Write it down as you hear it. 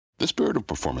The spirit of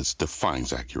performance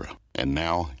defines Acura, and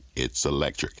now it's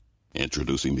electric.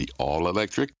 Introducing the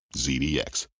all-electric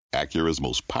ZDX, Acura's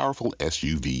most powerful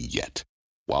SUV yet.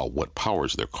 While what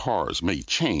powers their cars may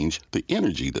change, the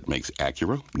energy that makes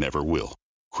Acura never will.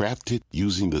 Crafted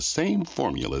using the same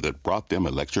formula that brought them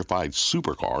electrified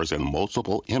supercars and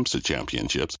multiple IMSA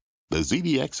championships, the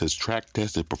ZDX has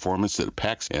track-tested performance that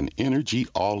packs an energy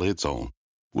all its own.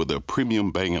 With a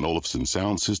premium Bang & Olufsen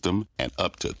sound system and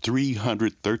up to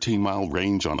 313-mile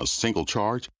range on a single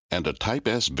charge, and a Type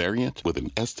S variant with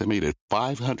an estimated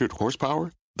 500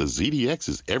 horsepower, the ZDX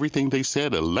is everything they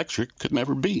said electric could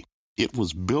never be. It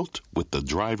was built with the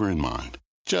driver in mind,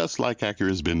 just like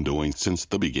Acura's been doing since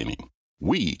the beginning.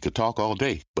 We could talk all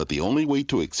day, but the only way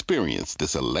to experience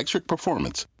this electric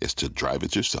performance is to drive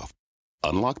it yourself.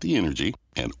 Unlock the energy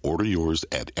and order yours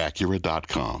at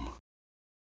Acura.com.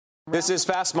 This is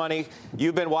Fast Money.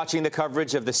 You've been watching the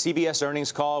coverage of the CBS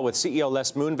earnings call with CEO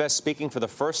Les Moonves speaking for the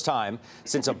first time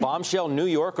since a bombshell New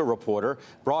Yorker reporter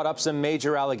brought up some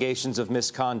major allegations of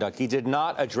misconduct. He did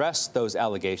not address those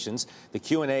allegations. The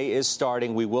Q&A is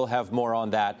starting. We will have more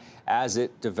on that as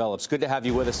it develops. Good to have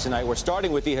you with us tonight. We're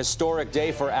starting with the historic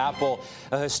day for Apple,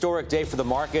 a historic day for the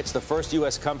markets, the first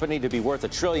U.S. company to be worth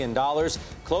 $1 trillion,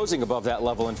 closing above that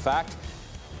level, in fact.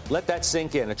 Let that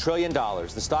sink in. $1 trillion.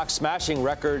 The stock smashing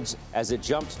records as it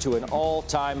jumped to an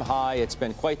all-time high. It's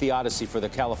been quite the odyssey for the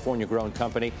California-grown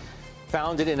company.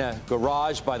 Founded in a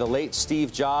garage by the late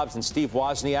Steve Jobs and Steve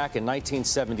Wozniak in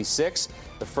 1976.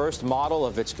 The first model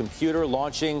of its computer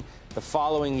launching the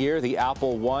following year, the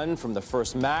Apple I, from the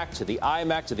first Mac to the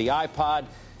iMac to the iPod,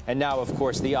 and now, of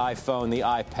course, the iPhone, the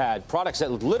iPad. Products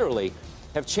that literally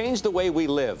have changed the way we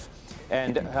live.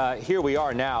 And here we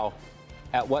are now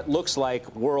at what looks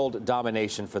like world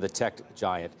domination for the tech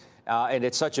giant. And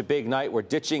it's such a big night, we're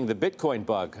ditching the Bitcoin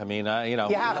bug. I mean, you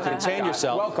have to contain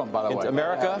yourself. Welcome, by the way.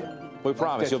 America, we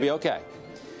promise you'll be okay.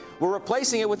 We're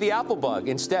replacing it with the Apple bug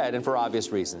instead, and for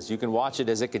obvious reasons. You can watch it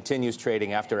as it continues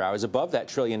trading after hours above that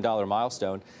 $1 trillion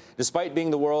milestone. Despite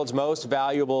being the world's most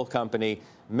valuable company,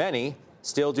 many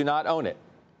still do not own it.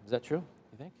 Is that true,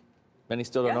 you think? Many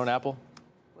still don't own Apple?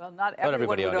 Well, not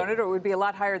everyone would own it, or it would be a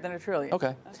lot higher than $1 trillion.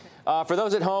 Okay. For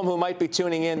those at home who might be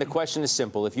tuning in, the question is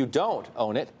simple. If you don't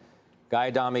own it, Guy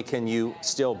Adami, can you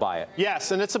still buy it? Yes,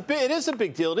 and it is a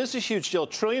big deal. It is a huge deal. $1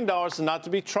 trillion is not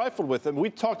to be trifled with. And we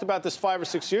talked about this 5 or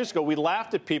 6 years ago. We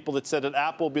laughed at people that said that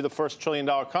Apple will be the first $1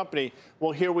 trillion company.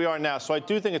 Well, here we are now. So I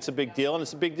do think it's a big deal, and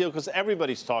it's a big deal because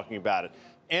everybody's talking about it.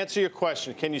 Answer your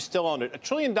question. Can you still own it? $1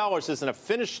 trillion isn't a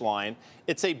finish line.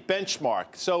 It's a benchmark.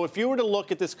 So if you were to look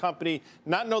at this company,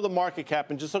 not know the market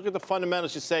cap, and just look at the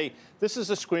fundamentals, you say, this is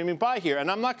a screaming buy here.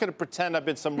 And I'm not going to pretend I've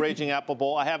been some raging Apple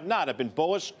bull. I have not. I've been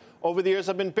bullish. Over the years,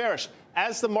 I've been bearish.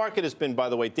 As the market has been, by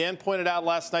the way. Dan pointed out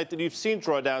last night that you've seen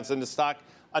drawdowns in the stock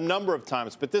a number of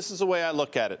times. But this is the way I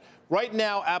look at it. Right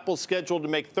now, Apple's scheduled to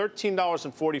make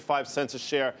 $13.45 a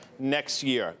share next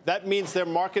year. That means their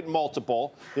market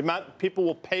multiple, the amount people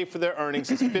will pay for their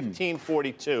earnings, is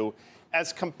 $15.42,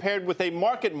 as compared with a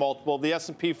market multiple of the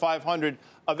S&P 500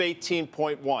 of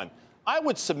 18.1. I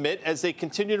would submit, as they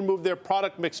continue to move their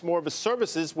product mix more of a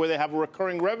services where they have a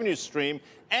recurring revenue stream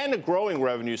and a growing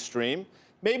revenue stream,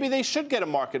 maybe they should get a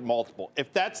market multiple.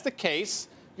 If that's the case,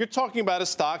 you're talking about a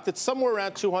stock that's somewhere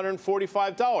around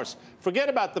 $245. Forget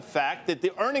about the fact that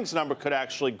the earnings number could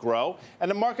actually grow,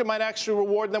 and the market might actually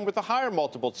reward them with a higher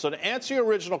multiple. So to answer your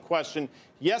original question,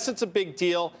 yes, it's a big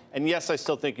deal, and yes, I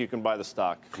still think you can buy the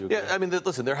stock. Yeah, I mean,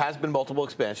 listen, there has been multiple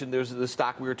expansion. There's the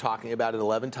stock we were talking about at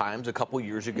 11 times a couple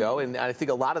years ago, and I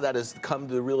think a lot of that has come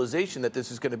to the realization that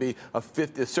this is going to be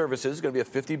the services is going to be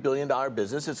a $50 billion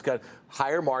business. It's got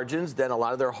higher margins than a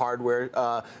lot of their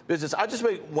hardware business. I'll just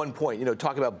make one point,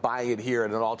 talk about buying it here at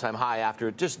an all-time high after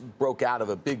it just broke out of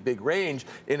a big range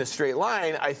in a straight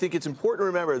line. I think it's important to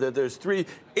remember that there's three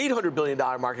 $800 billion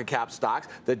market cap stocks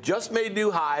that just made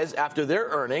new highs after their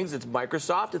earnings. It's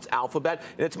Microsoft, it's Alphabet,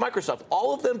 and it's Microsoft.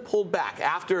 All of them pulled back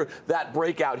after that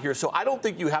breakout here. So I don't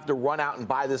think you have to run out and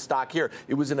buy this stock here.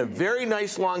 It was in a very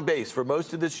nice long base for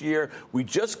most of this year. We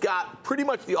just got pretty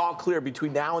much the all clear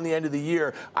between now and the end of the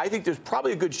year. I think there's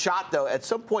probably a good shot, though. At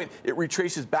some point, it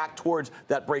retraces back towards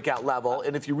that breakout level.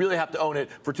 And if you really have to own it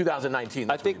for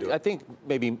 2019, I think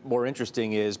maybe more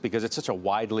interesting is because it's such a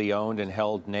widely owned and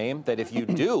held name that if you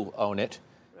do own it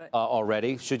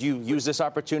already, should you use this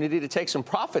opportunity to take some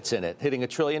profits in it, hitting $1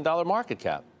 trillion market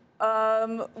cap?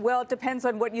 Well, it depends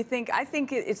on what you think. I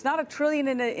think it's not $1 trillion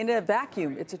in a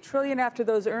vacuum. It's $1 trillion after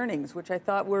those earnings, which I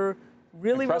thought were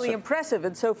really impressive.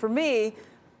 And so for me,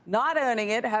 not owning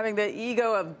it, having the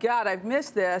ego of, God, I've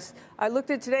missed this, I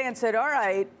looked at today and said, all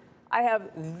right, I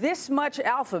have this much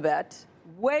Alphabet,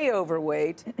 way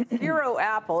overweight, 0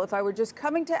 Apple. If I were just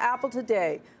coming to Apple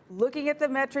today, looking at the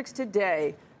metrics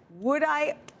today, would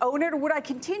I own it or would I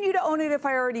continue to own it if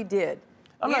I already did?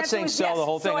 I'm not saying sell the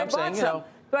whole thing. I'm saying,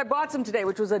 But I bought some today,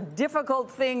 which was a difficult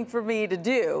thing for me to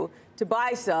do, to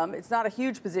buy some. It's not a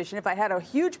huge position. If I had a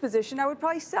huge position, I would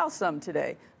probably sell some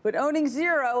today. But owning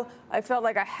 0, I felt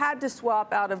like I had to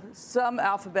swap out of some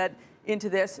Alphabet into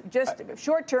this. Just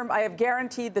short term, I have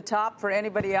guaranteed the top for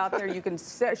anybody out there. You can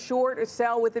short or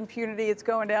sell with impunity. It's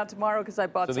going down tomorrow because I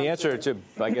bought some. So the answer to,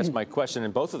 I guess, my question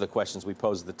and both of the questions we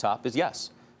posed at the top is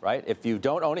yes, right? If you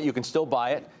don't own it, you can still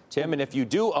buy it, Tim. And if you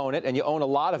do own it and you own a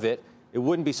lot of it, it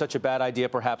wouldn't be such a bad idea,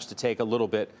 perhaps, to take a little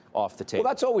bit off the table.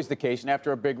 Well, that's always the case, and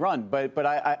after a big run. But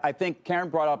I think Karen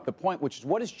brought up the point, which is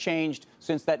what has changed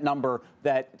since that number,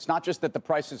 that it's not just that the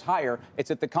price is higher, it's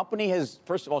that the company has,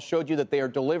 first of all, showed you that they are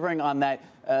delivering on that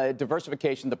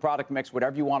diversification, the product mix,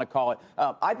 whatever you want to call it.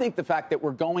 I think the fact that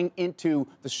we're going into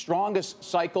the strongest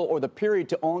cycle or the period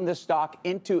to own this stock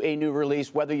into a new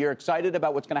release, whether you're excited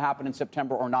about what's going to happen in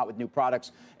September or not with new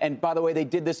products. And by the way, they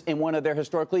did this in one of their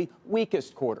historically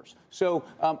weakest quarters. So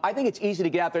I think it's easy to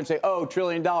get out there and say, oh, $1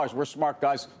 trillion. We're smart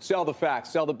guys. Sell the facts.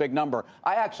 Sell the big number.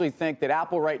 I actually think that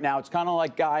Apple right now, it's kind of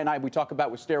like Guy and I, we talk about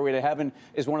with Stairway to Heaven,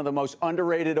 is one of the most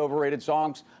underrated, overrated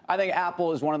songs. I think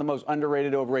Apple is one of the most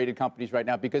underrated, overrated companies right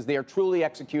now because they are truly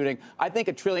executing. I think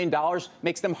 $1 trillion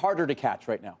makes them harder to catch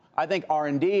right now. I think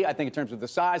R&D, I think in terms of the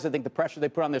size, I think the pressure they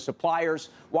put on their suppliers.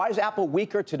 Why is Apple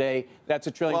weaker today? That's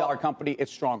 $1 trillion company.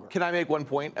 It's stronger. Can I make one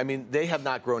point? I mean, they have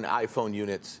not grown iPhone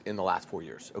units in the last 4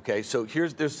 years. Okay, so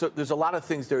there's a lot of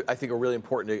things that I think are really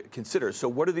important to consider. So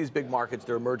what are these big markets?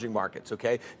 They're emerging markets.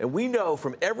 Okay, and we know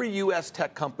from every U.S.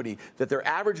 tech company that their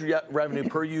average revenue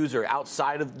per user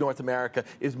outside of North America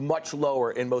is much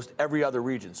lower in most every other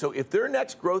region. So if their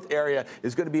next growth area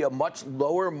is going to be a much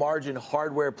lower margin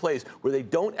hardware place where they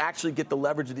don't actually get the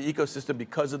leverage of the ecosystem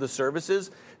because of the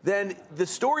services, then the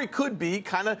story could be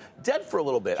kind of dead for a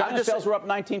little bit. China sales were up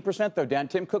 19%, though, Dan.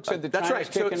 Tim Cook said that that's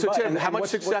China's right. So Tim, how much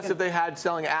what's success have they had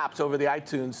selling apps over the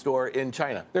iTunes store in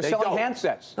China? They're selling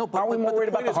handsets. No, aren't we more worried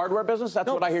about the hardware business? That's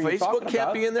what I hear you talking about. Facebook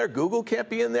can't be in there. Google can't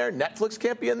be in there. Netflix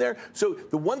can't be in there. So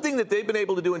the one thing that they've been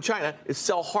able to do in China is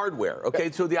sell hardware.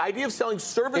 Okay, so the idea of selling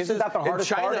services isn't that the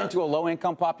hardest in China part into a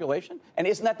low-income population? And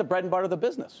isn't that the bread and butter of the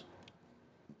business?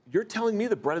 You're telling me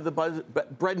the bread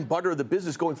and butter of the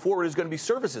business going forward is going to be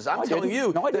services. I'm telling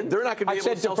you that they're not going to be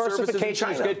able to sell services in China. I said diversification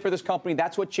is good for this company.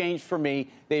 That's what changed for me.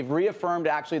 They've reaffirmed,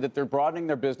 actually, that they're broadening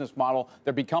their business model.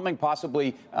 They're becoming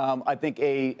possibly, I think,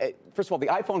 first of all, the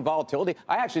iPhone volatility.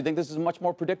 I actually think this is a much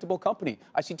more predictable company.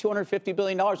 I see $250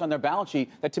 billion on their balance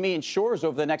sheet that, to me, ensures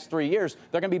over the next 3 years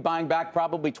they're going to be buying back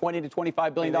probably $20 to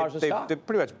 $25 billion of stock. They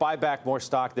pretty much buy back more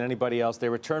stock than anybody else. They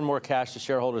return more cash to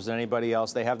shareholders than anybody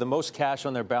else. They have the most cash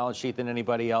on their balance sheet than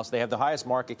anybody else. They have the highest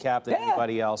market cap than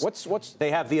anybody else. They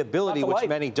have the ability, which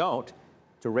many don't,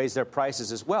 to raise their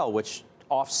prices as well, which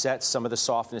offsets some of the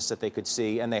softness that they could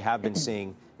see and they have been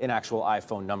seeing in actual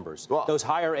iPhone numbers. Well, those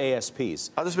higher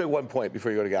ASPs. I'll just make one point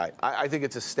before you go to Guy. I think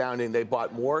it's astounding. They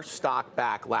bought more stock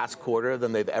back last quarter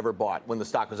than they've ever bought when the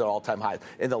stock was at all-time highs.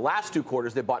 In the last 2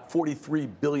 quarters, they bought $43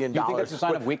 billion. You think that's a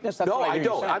sign of weakness? That's no, I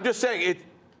don't. I'm just saying it.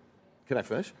 Can I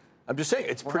finish? I'm just saying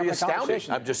it's pretty astounding.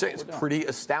 I'm just saying it's pretty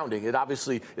astounding. It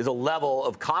obviously is a level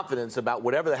of confidence about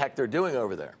whatever the heck they're doing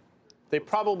over there. They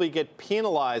probably get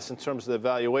penalized in terms of the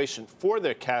valuation for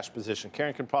their cash position.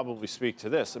 Karen can probably speak to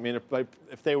this. I mean,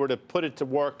 if they were to put it to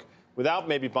work without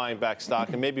maybe buying back stock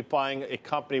and maybe buying a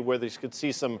company where they could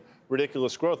see some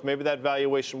ridiculous growth, maybe that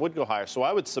valuation would go higher. So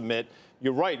I would submit,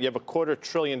 you're right, you have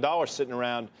 $250 billion sitting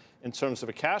around in terms of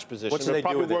a cash position. What do they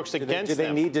probably do works against them. Do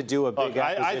they need to do a big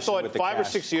acquisition I thought with the 5 cash? or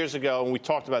 6 years ago, and we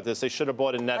talked about this, they should have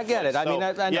bought a Netflix. I get it. I mean,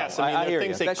 I know. Yes, I mean, there are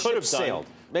things they could have done.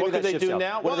 Maybe what could they do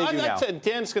now? What do they do now?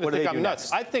 Dan's going to think I'm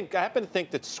nuts. I happen to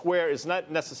think that Square is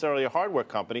not necessarily a hardware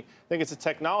company. I think it's a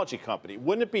technology company.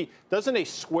 Wouldn't it be? Doesn't a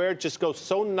Square just go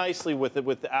so nicely with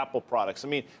the Apple products? I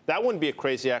mean, that wouldn't be a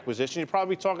crazy acquisition. You're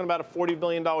probably talking about a $40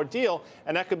 billion deal,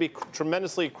 and that could be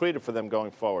tremendously accretive for them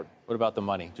going forward. What about the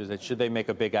money? Should they make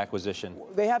a big acquisition?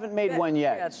 They haven't made one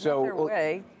yet. Yeah, it's not their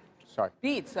way. Sorry.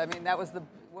 Beats. I mean, that was the.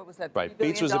 What was that? Right.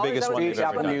 Beats was the biggest one they've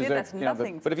ever done. That's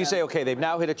nothing. But if you say, okay, they've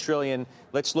now hit $1 trillion,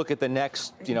 let's look at the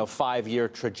next, 5-year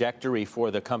trajectory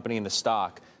for the company and the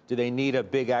stock. Do they need a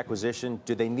big acquisition?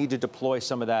 Do they need to deploy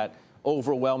some of that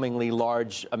overwhelmingly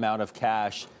large amount of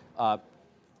cash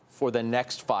for the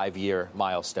next 5-year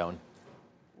milestone?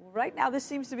 Right now, this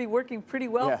seems to be working pretty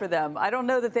well for them. I don't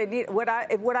know that they need what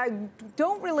I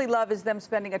don't really love is them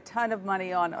spending a ton of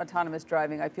money on autonomous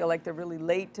driving. I feel like they're really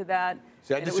late to that.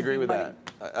 See, I disagree with money.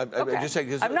 that. Okay. I'm just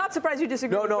saying. I'm not surprised you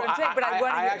disagree with what I'm saying, but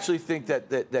I actually think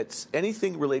that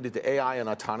anything related to AI and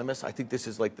autonomous, I think this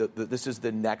is like this is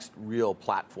the next real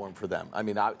platform for them. I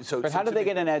mean, but how do they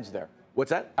get an edge there? What's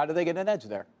that? How do they get an edge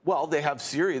there? Well, they have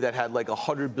Siri that had like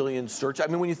 100 billion search. I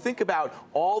mean, when you think about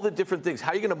all the different things,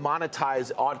 how are you going to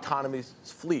monetize autonomous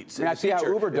fleets? I see how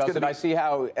Uber does it. I see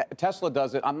how Tesla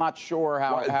does it. I'm not sure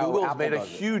how Google's Apple made a does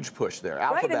it. huge push there. Right,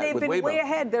 Alphabet and they've with been Waymo. way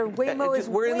ahead. Their Waymo is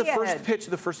We're in the first ahead. pitch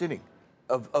of the first inning.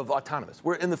 Of autonomous.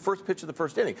 We're in the first pitch of the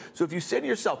first inning. So if you say to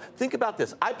yourself, think about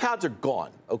this. iPads are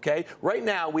gone, okay? Right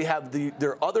now we have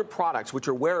their other products, which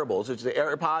are wearables. It's the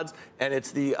AirPods and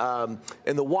it's the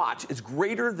watch is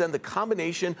greater than the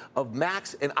combination of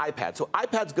Macs and iPads. So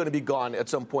iPad's going to be gone at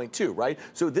some point too, right?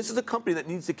 So this is a company that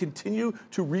needs to continue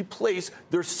to replace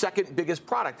their second biggest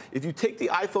product. If you take the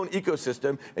iPhone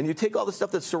ecosystem and you take all the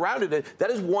stuff that surrounded it, that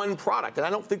is one product. And I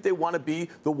don't think they want to be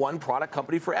the one product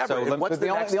company forever. So and what's the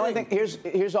next only thing?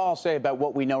 Here's all I'll say about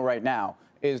what we know right now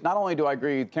is not only do I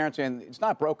agree with Karen saying it's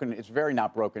not broken, it's very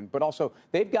not broken, but also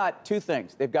they've got two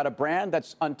things. They've got a brand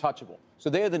that's untouchable.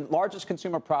 So they are the largest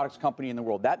consumer products company in the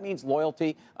world. That means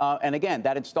loyalty. And again,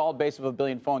 that installed base of 1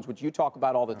 billion phones, which you talk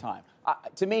about all the time.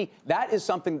 To me, that is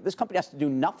something this company has to do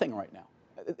nothing right now.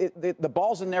 The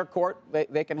ball's in their court.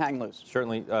 They can hang loose.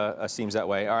 Certainly seems that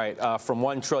way. All right, from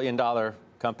 $1 trillion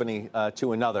company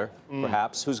to another,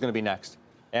 perhaps. Who's going to be next?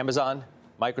 Amazon?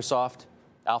 Microsoft?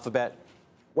 Alphabet?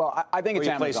 Well, I think it's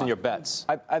Amazon. Where are you placing your bets?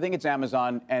 I think it's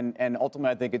Amazon, and ultimately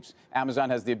I think it's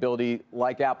Amazon has the ability,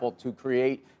 like Apple, to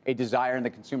create a desire in the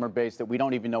consumer base that we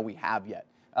don't even know we have yet.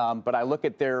 But I look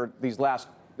at this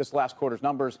last quarter's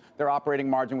numbers. Their operating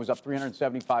margin was up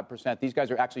 375%. These guys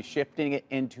are actually shifting it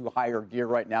into higher gear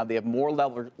right now. They have more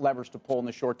levers to pull in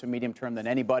the short to medium term than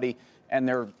anybody, and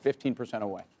they're 15%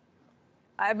 away.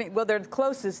 I mean, well, they're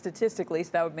closest statistically,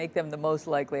 so that would make them the most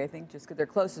likely, I think, just because they're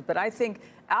closest. But I think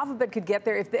Alphabet could get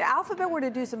there. If the Alphabet were to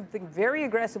do something very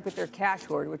aggressive with their cash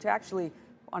hoard, which actually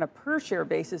on a per-share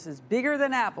basis is bigger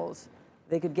than Apple's,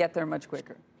 they could get there much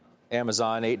quicker.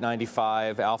 Amazon,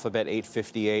 $8.95, Alphabet,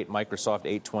 $8.58, Microsoft,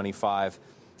 $8.25,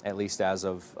 at least as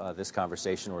of this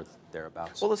conversation or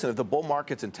thereabouts. Well, listen, if the bull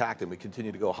market's intact and we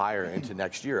continue to go higher into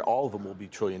next year, all of them will be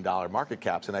trillion-dollar market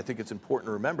caps. And I think it's important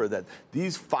to remember that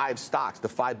these 5 stocks, the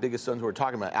 5 biggest ones we're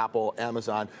talking about, Apple,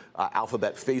 Amazon,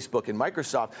 Alphabet, Facebook, and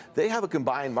Microsoft, they have a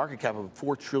combined market cap of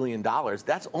 $4 trillion.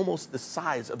 That's almost the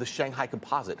size of the Shanghai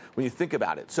Composite when you think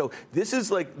about it. So this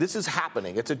is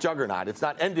happening. It's a juggernaut. It's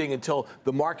not ending until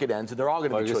the market ends, and they're all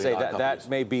going to be trillion-dollar companies. That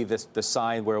may be the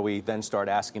sign where we then start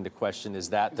asking the question, is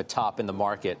that the top in the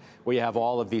market, where you have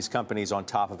all of these companies on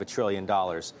top of $1 trillion?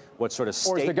 What sort of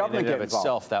statement in and of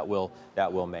itself that will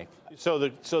make?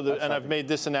 And I've made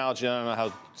this analogy. I don't know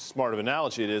how smart of an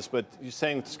analogy it is, but you're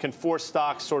saying can 4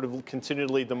 stocks sort of continue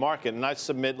to lead the market? And I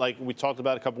submit, like we talked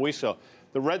about a couple weeks ago,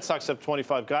 the Red Sox have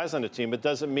 25 guys on the team. It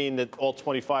doesn't mean that all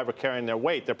 25 are carrying their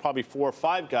weight. There are probably 4 or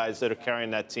 5 guys that are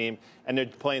carrying that team, and they're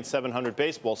playing 700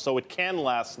 baseball. So it can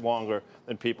last longer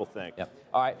than people think. Yep.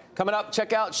 All right. Coming up,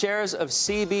 check out shares of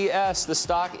CBS. The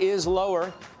stock is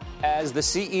lower as the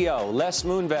CEO, Les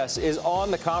Moonves, is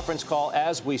on the conference call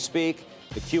as we speak.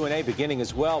 The Q&A beginning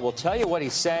as well. We'll tell you what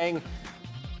he's saying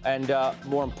and,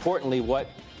 more importantly, what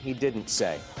he didn't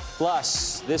say.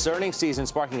 Plus, this earnings season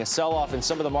sparking a sell-off in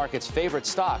some of the market's favorite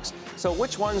stocks. So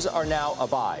which ones are now a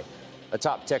buy? A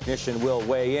top technician will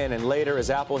weigh in. And later, as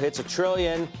Apple hits $1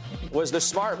 trillion, was the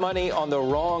smart money on the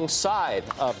wrong side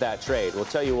of that trade? We'll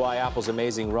tell you why Apple's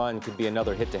amazing run could be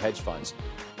another hit to hedge funds.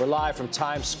 We're live from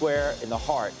Times Square in the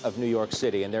heart of New York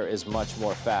City, and there is much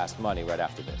more fast money right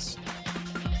after this.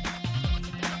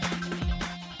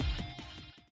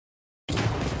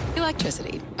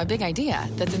 Electricity, a big idea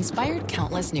that's inspired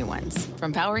countless new ones.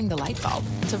 From powering the light bulb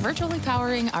to virtually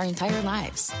powering our entire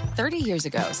lives. 30 years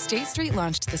ago, State Street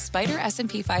launched the Spider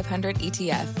S&P 500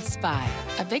 ETF, SPY.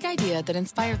 A big idea that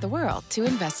inspired the world to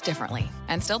invest differently,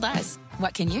 and still does.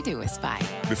 What can you do with SPY?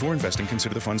 Before investing,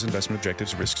 consider the fund's investment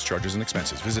objectives, risks, charges, and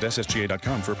expenses. Visit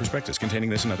ssga.com for a prospectus containing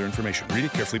this and other information. Read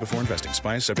it carefully before investing.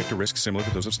 SPY is subject to risks similar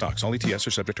to those of stocks. All ETFs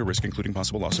are subject to risk, including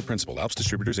possible loss of principal. Alps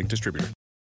Distributors, Inc. Distributor.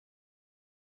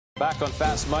 Back on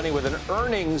Fast Money with an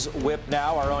earnings whip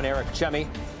now. Our own Eric Chemi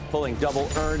pulling double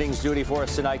earnings duty for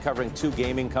us tonight, covering 2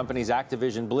 gaming companies,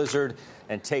 Activision Blizzard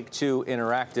and Take-Two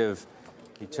Interactive.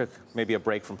 He took maybe a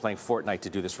break from playing Fortnite to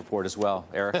do this report as well.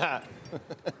 Eric?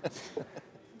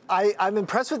 I'm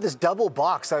impressed with this double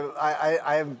box.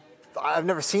 I'm I've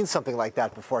never seen something like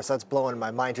that before, so that's blowing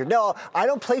my mind here. No, I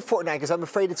don't play Fortnite because I'm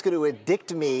afraid it's going to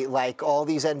addict me like all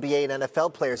these NBA and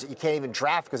NFL players that you can't even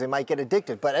draft because they might get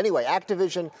addicted. But anyway,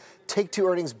 Activision, Take-Two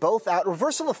earnings both out.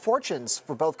 Reversal of fortunes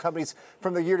for both companies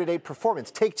from their year-to-date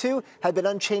performance. Take-Two had been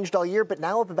unchanged all year, but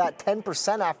now up about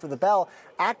 10% after the bell.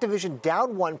 Activision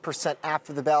down 1%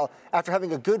 after the bell after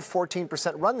having a good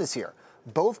 14% run this year.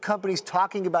 Both companies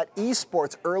talking about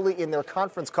esports early in their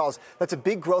conference calls. That's a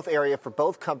big growth area for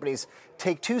both companies.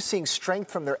 Take-Two seeing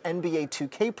strength from their NBA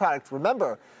 2K product.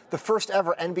 Remember, the first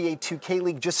ever NBA 2K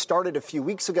League just started a few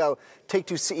weeks ago.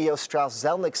 Take-Two CEO Strauss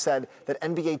Zelnick said that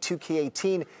NBA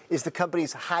 2K18 is the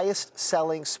company's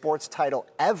highest-selling sports title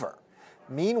ever.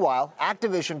 Meanwhile,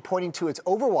 Activision pointing to its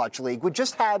Overwatch League, which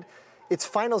just had its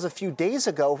finals a few days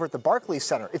ago over at the Barclays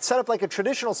Center. It's set up like a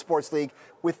traditional sports league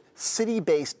with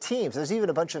city-based teams. There's even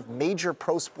a bunch of major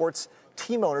pro sports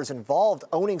team owners involved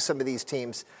owning some of these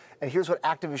teams. And here's what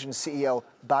Activision CEO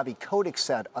Bobby Kotick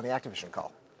said on the Activision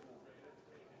call.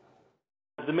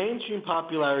 As the mainstream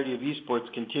popularity of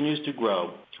esports continues to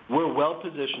grow, we're well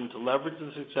positioned to leverage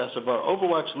the success of our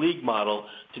Overwatch League model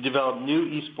to develop new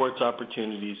esports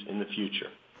opportunities in the future.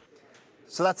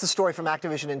 So that's the story from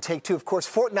Activision and Take-Two. Of course,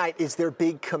 Fortnite is their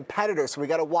big competitor, so we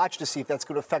got to watch to see if that's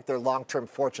going to affect their long-term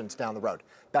fortunes down the road.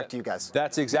 Back to you guys.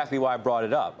 That's exactly why I brought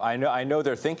it up. I know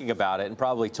they're thinking about it and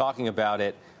probably talking about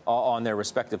it on their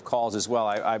respective calls as well.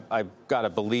 I've got to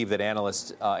believe that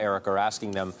analysts, Eric, are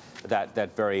asking them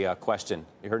that very question.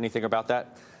 You heard anything about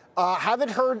that? Haven't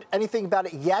heard anything about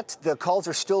it yet. The calls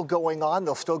are still going on.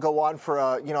 They'll still go on for,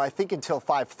 I think until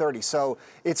 5:30. So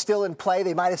it's still in play.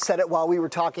 They might have said it while we were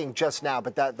talking just now,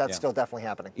 but that's still definitely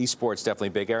happening. Esports definitely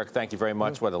big. Eric, thank you very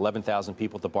much. What, 11,000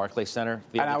 people at the Barclays Center?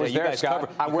 And I was you there, guys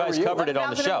Scott. You guys covered it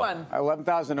on the show.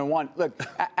 11,001. Look,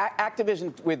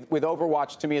 Activision with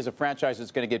Overwatch, to me, as a franchise,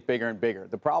 is going to get bigger and bigger.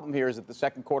 The problem here is that the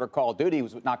second quarter Call of Duty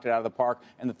was what knocked it out of the park,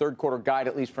 and the third quarter guide,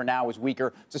 at least for now, is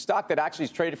weaker. It's a stock that actually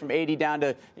is traded from 80 down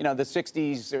to, the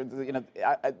 60s.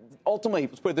 Ultimately,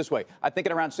 let's put it this way. I think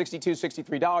at around $62,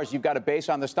 $63, you've got a base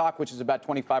on the stock, which is about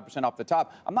 25% off the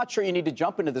top. I'm not sure you need to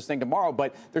jump into this thing tomorrow,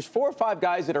 but there's 4 or 5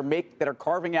 guys that are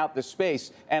carving out this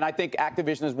space, and I think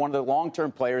Activision is one of the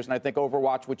long-term players, and I think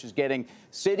Overwatch, which is getting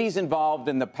cities involved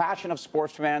in the passion of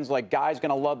sports fans, like guys going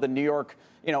to love the New York,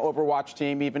 Overwatch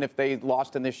team, even if they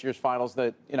lost in this year's finals.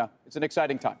 That it's an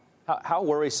exciting time. How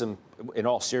worrisome, in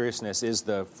all seriousness, is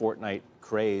the Fortnite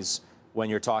craze when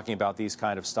you're talking about these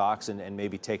kind of stocks and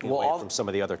maybe taking away from some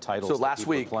of the other titles so that last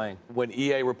people week, are playing? When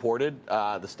EA reported,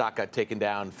 the stock got taken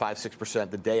down 5-6%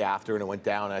 the day after, and it went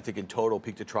down, I think, in total,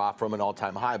 peak to trough from an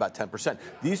all-time high, about 10%.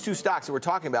 These two stocks that we're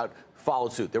talking about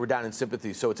followed suit. They were down in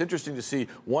sympathy. So it's interesting to see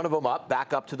one of them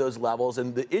back up to those levels.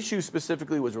 And the issue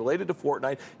specifically was related to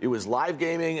Fortnite. It was live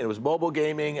gaming, and it was mobile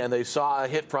gaming, and they saw a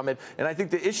hit from it. And I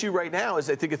think the issue right now is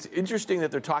I think it's interesting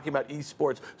that they're talking about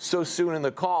esports so soon in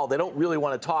the call. They don't really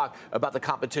want to talk about the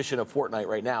competition of Fortnite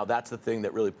right now. That's the thing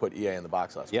that really put EA in the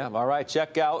box last week. Yeah, all right.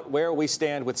 Check out where we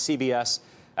stand with CBS.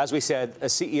 As we said,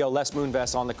 CEO Les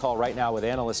Moonves on the call right now with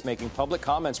analysts making public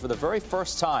comments for the very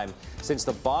first time since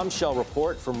the bombshell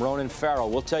report from Ronan Farrow.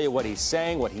 We'll tell you what he's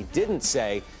saying, what he didn't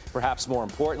say, perhaps more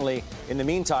importantly. In the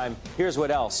meantime, here's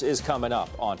what else is coming up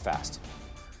on Fast.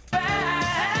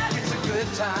 It's a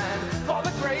good time for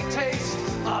the great taste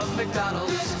of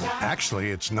McDonald's.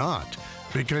 Actually, it's not,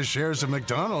 because shares of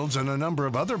McDonald's and a number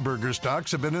of other burger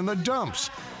stocks have been in the dumps.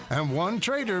 And one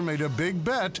trader made a big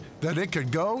bet that it could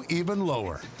go even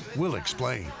lower. We'll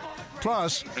explain.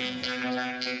 Plus,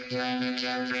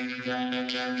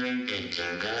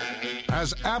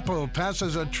 as Apple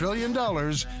passes $1 trillion,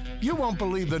 you won't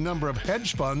believe the number of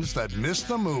hedge funds that missed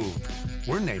the move.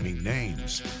 We're naming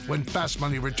names when Fast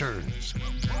Money returns.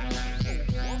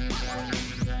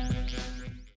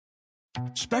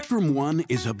 Spectrum One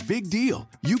is a big deal.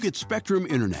 You get Spectrum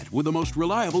Internet with the most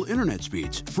reliable internet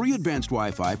speeds, free advanced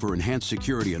Wi-Fi for enhanced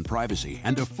security and privacy,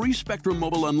 and a free Spectrum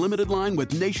Mobile Unlimited line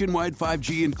with nationwide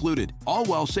 5G included, all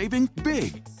while saving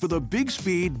big. For the big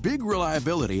speed, big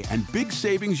reliability, and big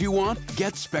savings you want,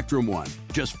 get Spectrum One.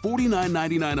 Just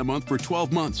 $49.99 a month for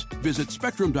 12 months. Visit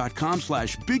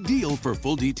spectrum.com/big deal for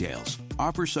full details.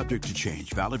 Offer subject to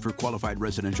change. Valid for qualified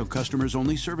residential customers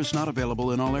only. Service not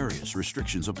available in all areas.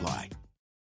 Restrictions apply.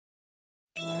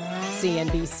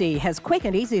 CNBC has quick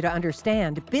and easy to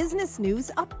understand business news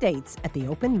updates at the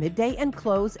open, midday, and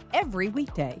close every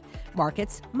weekday.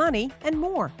 Markets, money, and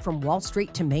more from Wall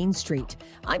Street to Main Street.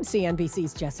 I'm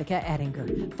CNBC's Jessica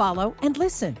Ettinger. Follow and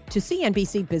listen to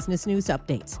CNBC Business News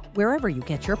Updates wherever you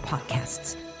get your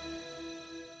podcasts.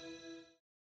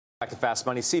 Back to Fast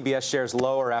Money. CBS shares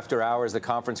lower after hours. The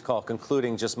conference call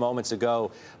concluding just moments ago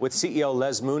with CEO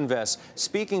Les Moonves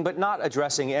speaking but not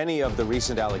addressing any of the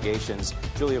recent allegations.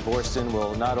 Julia Boorstin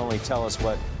will not only tell us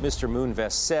what Mr.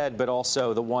 Moonves said, but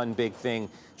also the one big thing,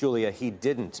 Julia, he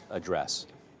didn't address.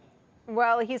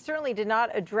 Well, he certainly did not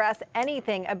address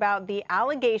anything about the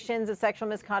allegations of sexual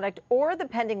misconduct or the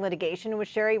pending litigation with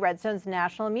Sherry Redstone's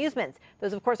National Amusements.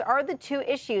 Those, of course, are the two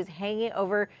issues hanging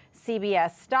over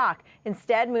CBS stock.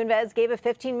 Instead, Moonves gave a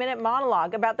 15-minute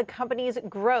monologue about the company's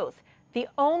growth. The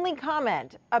only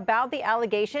comment about the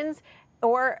allegations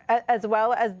or as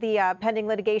well as the pending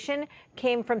litigation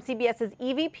came from CBS's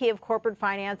EVP of Corporate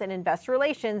Finance and Investor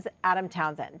Relations, Adam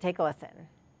Townsend. Take a listen.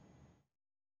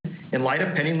 In light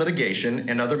of pending litigation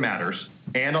and other matters,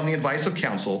 and on the advice of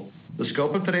counsel, the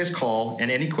scope of today's call and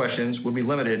any questions will be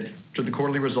limited to the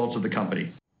quarterly results of the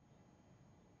company.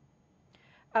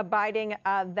 Abiding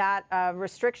that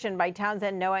restriction by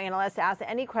Townsend, no analyst asked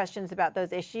any questions about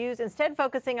those issues, instead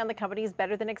focusing on the company's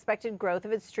better-than-expected growth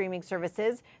of its streaming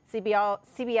services,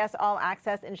 CBS All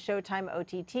Access and Showtime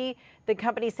OTT. The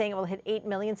company saying it will hit 8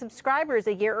 million subscribers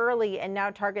a year early and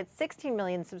now targets 16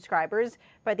 million subscribers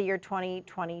by the year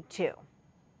 2022.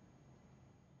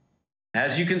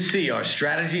 As you can see, our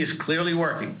strategy is clearly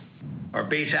working. Our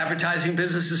base advertising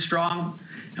business is strong,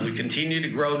 and we continue to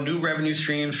grow new revenue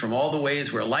streams from all the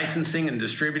ways we're licensing and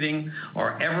distributing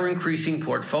our ever-increasing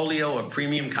portfolio of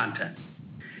premium content.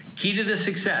 Key to this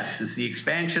success is the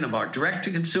expansion of our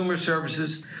direct-to-consumer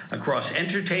services across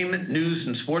entertainment, news,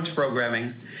 and sports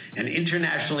programming, and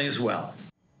internationally as well.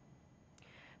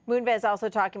 Moonves also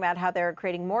talking about how they're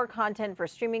creating more content for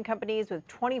streaming companies with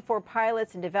 24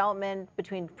 pilots in development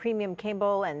between premium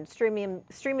cable and streaming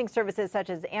services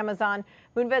such as Amazon.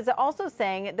 Moonves also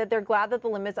saying that they're glad that the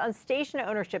limits on station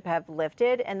ownership have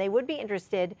lifted and they would be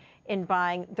interested in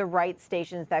buying the right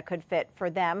stations that could fit for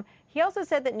them. He also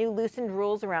said that new loosened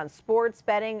rules around sports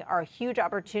betting are a huge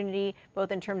opportunity,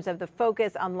 both in terms of the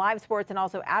focus on live sports and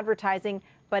also advertising.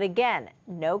 But again,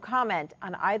 no comment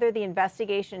on either the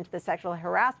investigation into the sexual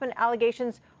harassment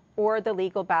allegations or the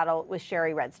legal battle with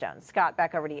Sherry Redstone. Scott,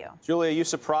 back over to you. Julia, are you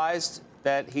surprised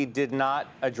that he did not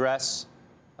address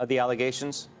the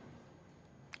allegations?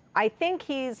 I think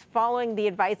he's following the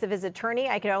advice of his attorney.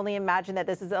 I can only imagine that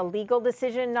this is a legal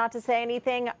decision not to say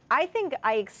anything. I think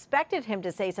I expected him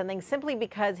to say something simply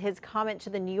because his comment to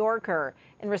the New Yorker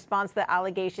in response to the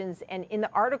allegations and in the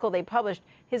article they published,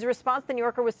 his response to the New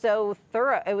Yorker was so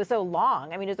thorough. It was so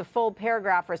long. I mean, it was a full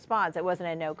paragraph response. It wasn't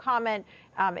a no comment.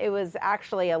 It was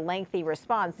actually a lengthy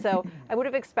response. So I would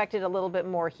have expected a little bit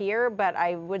more here, but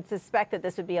I would suspect that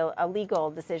this would be a legal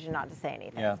decision not to say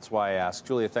anything. Yeah, that's why I asked.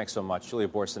 Julia, thanks so much. Julia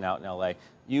Boorstin out in L.A.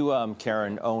 You,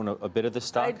 Karen, own a bit of the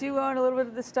stock? I do own a little bit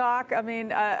of the stock. I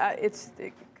mean, it's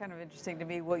kind of interesting to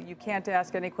me. Well, you can't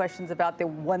ask any questions about the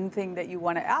one thing that you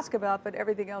want to ask about, but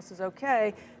everything else is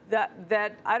okay.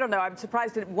 That I don't know. I'm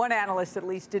surprised that one analyst at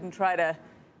least didn't try to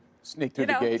sneak through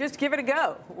the gate. Just give it a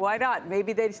go. Why not?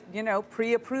 Maybe they,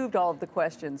 pre-approved all of the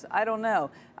questions. I don't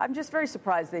know. I'm just very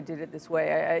surprised they did it this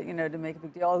way. To make a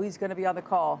big deal. Oh, he's going to be on the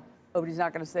call. Oh, but he's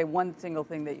not going to say one single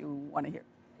thing that you want to hear.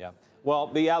 Yeah. Well,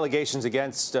 the allegations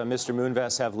against Mr.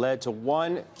 Moonves have led to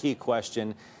one key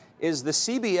question. Is the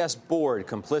CBS board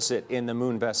complicit in the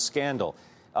Moonves scandal?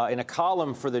 In a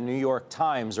column for the New York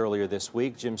Times earlier this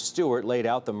week, Jim Stewart laid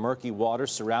out the murky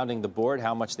waters surrounding the board,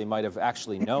 how much they might have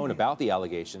actually known about the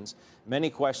allegations. Many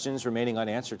questions remaining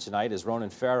unanswered tonight as Ronan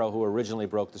Farrow, who originally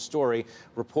broke the story,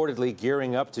 reportedly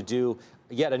gearing up to do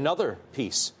yet another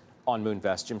piece on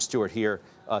Moonves. Jim Stewart here,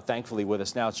 thankfully with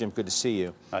us now. Jim, good to see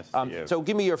you. Nice to see you. So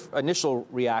give me your initial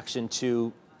reaction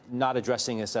to not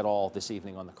addressing this at all this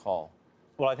evening on the call.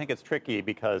 Well, I think it's tricky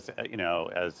because,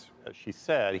 as she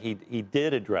said, he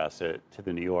did address it to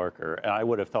the New Yorker. And I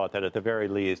would have thought that at the very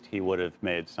least he would have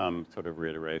made some sort of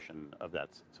reiteration of that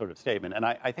sort of statement. And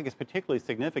I think it's particularly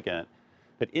significant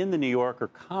that in the New Yorker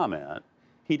comment,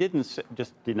 he didn't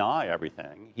just deny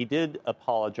everything. He did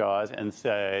apologize and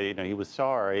say, he was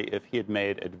sorry if he had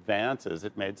made advances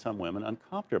that made some women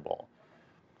uncomfortable.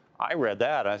 I read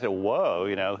that. I said,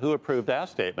 whoa, who approved that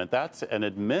statement? That's an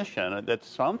admission that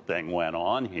something went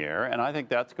on here. And I think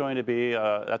that's going to be,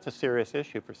 that's a serious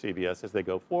issue for CBS as they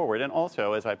go forward. And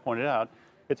also, as I pointed out,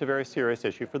 it's a very serious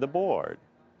issue for the board.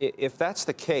 If that's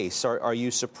the case, are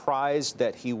you surprised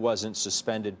that he wasn't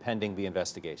suspended pending the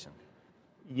investigation?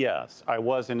 Yes, I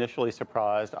was initially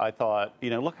surprised. I thought,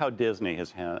 look how Disney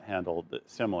has handled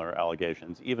similar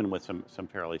allegations, even with some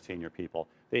fairly senior people.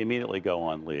 They immediately go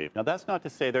on leave. Now, that's not to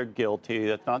say they're guilty.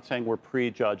 That's not saying we're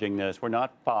prejudging this. We're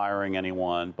not firing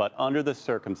anyone. But under the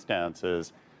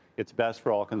circumstances, it's best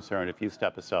for all concerned if you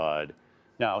step aside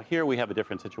Now, here we have a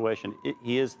different situation.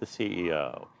 He is the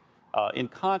CEO. In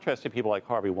contrast to people like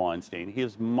Harvey Weinstein, he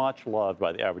is much loved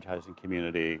by the advertising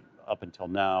community up until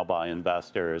now, by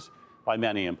investors, by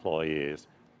many employees.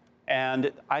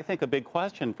 And I think a big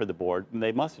question for the board, and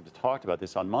they must have talked about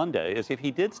this on Monday, is if he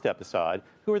did step aside,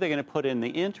 who are they going to put in the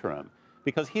interim?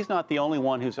 Because he's not the only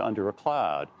one who's under a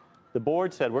cloud. The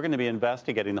board said we're going to be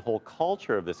investigating the whole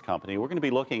culture of this company. We're going to be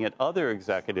looking at other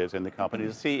executives in the company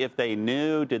to see if they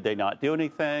knew, did they not do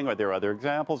anything, are there other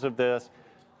examples of this?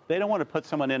 They don't want to put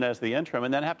someone in as the interim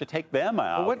and then have to take them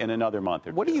out in another month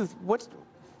or two. What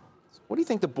do you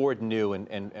think the board knew,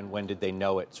 and when did they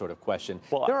know it? Sort of question.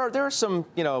 Well, there are some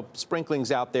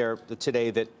sprinklings out there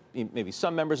today that maybe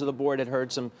some members of the board had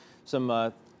heard some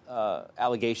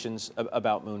allegations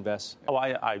about Moonves. Oh,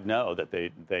 I know that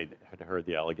they had heard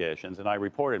the allegations, and I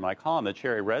reported in my column that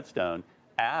Sherry Redstone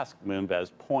asked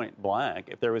Moonves point blank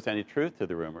if there was any truth to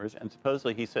the rumors, and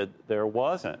supposedly he said there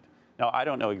wasn't. Now, I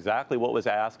don't know exactly what was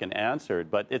asked and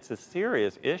answered, but it's a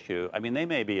serious issue. I mean, they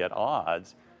may be at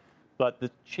odds, but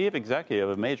the chief executive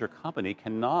of a major company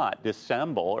cannot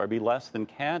dissemble or be less than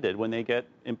candid when they get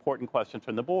important questions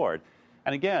from the board.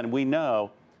 And again, we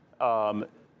know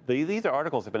these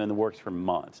articles have been in the works for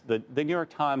months. The New York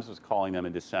Times was calling them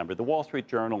in December. The Wall Street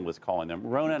Journal was calling them.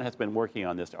 Ronan has been working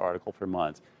on this article for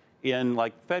months. In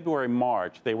February,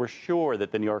 March, they were sure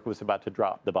that the New Yorker was about to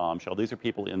drop the bombshell. These are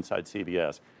people inside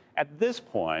CBS. At this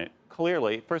point,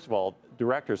 clearly, first of all,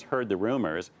 directors heard the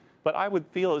rumors, but I would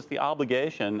feel it's the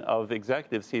obligation of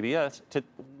executive CBS to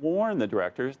warn the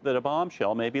directors that a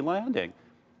bombshell may be landing.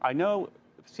 I know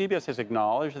CBS has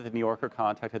acknowledged that the New Yorker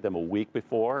contacted them a week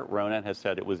before. Ronan has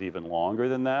said it was even longer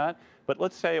than that. But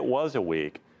let's say it was a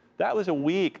week. That was a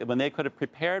week when they could have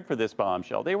prepared for this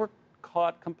bombshell. They were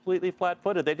caught completely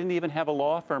flat-footed. They didn't even have a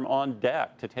law firm on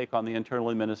deck to take on the internal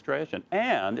administration.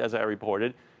 And, as I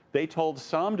reported, they told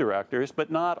some directors,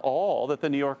 but not all, that the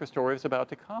New Yorker story was about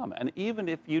to come. And even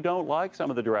if you don't like some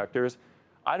of the directors,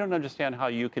 I don't understand how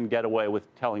you can get away with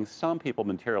telling some people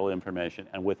material information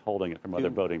and withholding it from other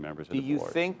voting members of the board. Do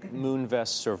you think Moonves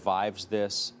survives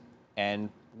this? And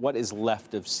what is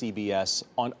left of CBS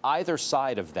on either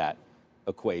side of that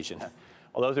equation?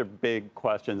 Well, those are big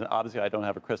questions. Obviously, I don't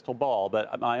have a crystal ball,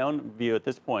 but my own view at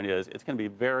this point is it's going to be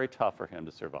very tough for him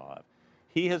to survive.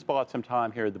 He has bought some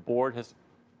time here. The board has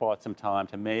bought some time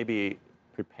to maybe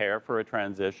prepare for a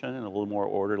transition in a little more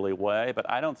orderly way, but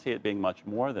I don't see it being much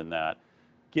more than that,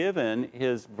 given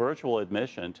his virtual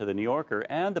admission to the New Yorker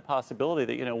and the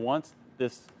possibility that, once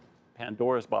this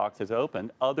Pandora's box is opened,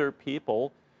 other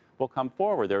people will come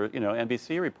forward.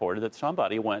 NBC reported that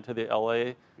somebody went to the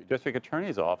L.A. District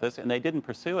Attorney's office and they didn't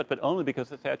pursue it, but only because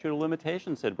the statute of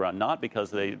limitations had run, not because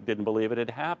they didn't believe it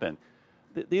had happened.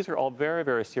 These are all very,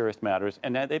 very serious matters,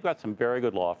 and they've got some very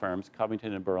good law firms,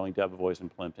 Covington and Burling, Debevoise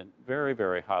and Plimpton, very,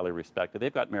 very highly respected.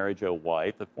 They've got Mary Jo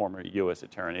White, the former U.S.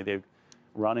 attorney. They're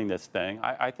running this thing.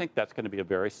 I think that's going to be a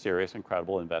very serious and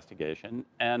credible investigation,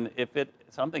 and if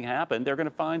something happened, they're going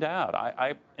to find out.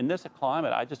 In this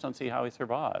climate, I just don't see how he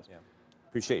survives. Yeah.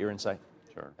 Appreciate your insight.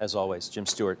 Sure. As always, Jim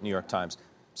Stewart, New York Times.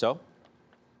 So,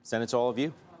 send it to all of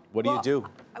you. What do you do?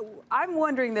 I'm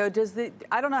wondering, though,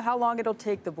 I don't know how long it'll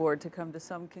take the board to come to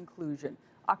some conclusion.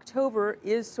 October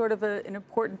is sort of an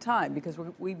important time because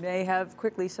we may have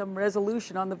quickly some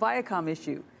resolution on the Viacom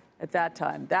issue at that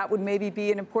time. That would maybe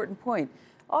be an important point.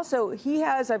 Also, he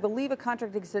has, I believe, a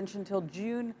contract extension until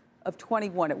June of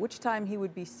 21, at which time he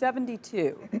would be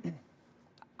 72.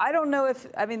 I don't know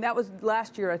that was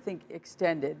last year, I think,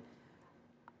 extended.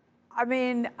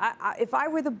 If I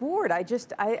were the board,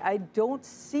 I don't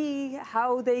see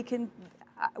how they can.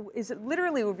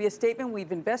 Literally would be a statement.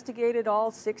 We've investigated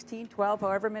all 16, 12,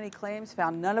 however many claims,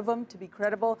 found none of them to be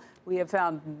credible. We have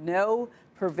found no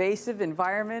pervasive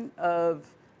environment of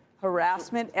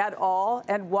harassment at all.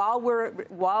 And while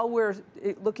we're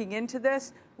looking into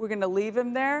this, we're going to leave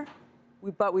him there.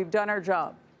 But we've done our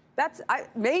job.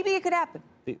 Maybe it could happen.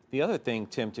 The other thing,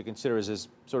 Tim, to consider is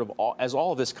sort of as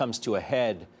all of this comes to a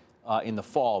head in the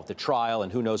fall of the trial,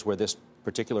 and who knows where this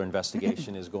particular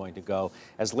investigation is going to go.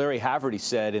 As Larry Haverty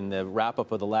said in the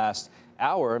wrap-up of the last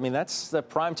hour, that's the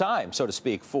prime time, so to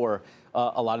speak, for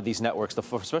a lot of these networks,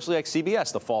 especially like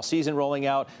CBS, the fall season rolling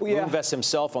out. Moonves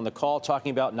himself on the call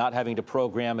talking about not having to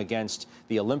program against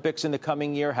the Olympics in the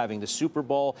coming year, having the Super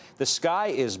Bowl. The sky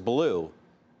is blue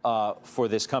for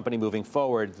this company moving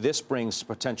forward. This brings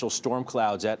potential storm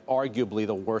clouds at arguably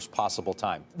the worst possible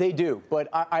time. They do, but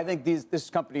I think this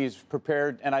company is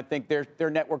prepared, and I think their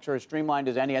networks are as streamlined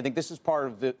as any. I think this is part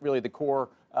of the core.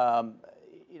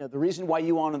 The reason why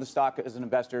you own the stock as an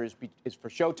investor is for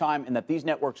Showtime, and that these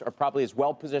networks are probably as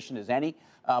well positioned as any.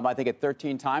 I think at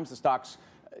 13 times the stock's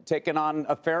taken on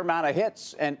a fair amount of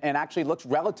hits and actually looks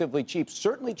relatively cheap,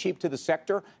 certainly cheap to the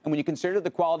sector. And when you consider the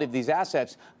quality of these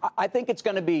assets, I think it's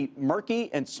going to be murky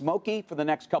and smoky for the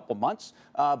next couple months.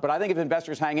 But I think if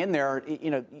investors hang in there,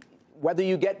 whether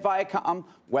you get Viacom,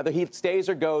 whether he stays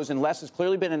or goes, and Les has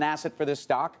clearly been an asset for this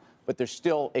stock, but there's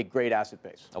still a great asset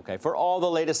base. Okay, for all the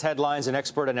latest headlines and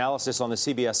expert analysis on the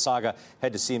CBS saga,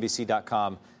 head to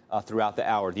CNBC.com. Throughout the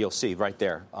hour. You'll see right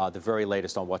there the very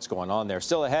latest on what's going on there.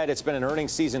 Still ahead, it's been an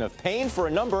earnings season of pain for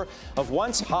a number of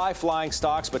once high-flying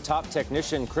stocks, but top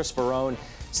technician Chris Verone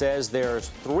says there's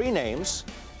 3 names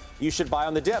you should buy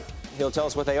on the dip. He'll tell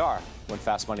us what they are when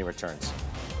Fast Money returns.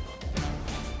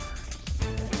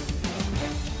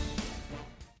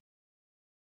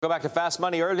 Go back to Fast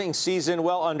Money. Earnings season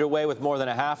well underway with more than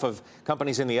a half of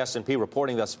companies in the S&P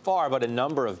reporting thus far, but a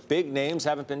number of big names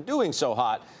haven't been doing so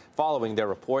hot following their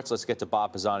reports. Let's get to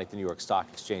Bob Pisani at the New York Stock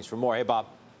Exchange for more. Hey, Bob.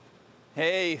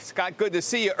 Hey, Scott, good to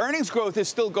see you. Earnings growth is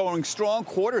still going strong.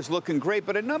 Quarter's looking great,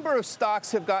 but a number of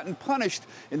stocks have gotten punished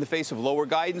in the face of lower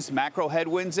guidance, macro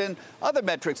headwinds, and other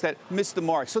metrics that missed the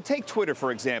mark. So take Twitter,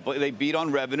 for example. They beat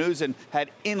on revenues and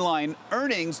had inline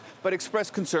earnings, but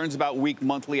expressed concerns about weak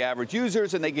monthly average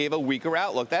users, and they gave a weaker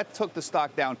outlook. That took the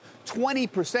stock down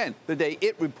 20% the day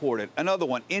it reported. Another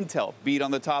one, Intel, beat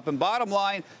on the top and bottom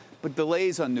line, but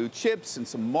delays on new chips and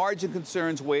some margin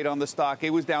concerns weighed on the stock.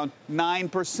 It was down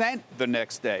 9% the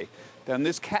next day. Then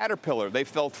this Caterpillar, they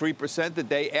fell 3% the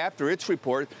day after its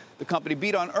report. The company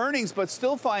beat on earnings, but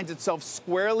still finds itself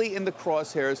squarely in the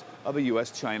crosshairs of a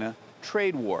U.S.-China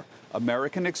trade war.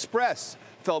 American Express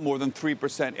fell more than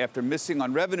 3% after missing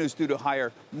on revenues due to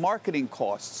higher marketing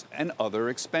costs and other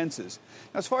expenses.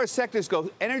 Now, as far as sectors go,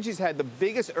 energy's had the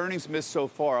biggest earnings miss so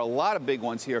far, a lot of big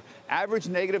ones here. Average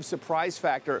negative surprise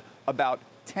factor about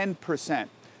 10%.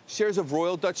 Shares of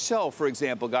Royal Dutch Shell, for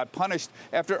example, got punished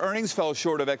after earnings fell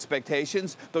short of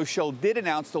expectations, though Shell did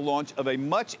announce the launch of a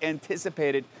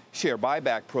much-anticipated share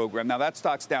buyback program. Now, that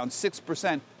stock's down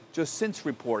 6% just since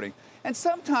reporting. And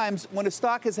sometimes when a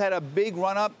stock has had a big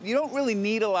run-up, you don't really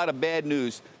need a lot of bad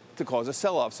news to cause a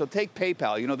sell-off. So take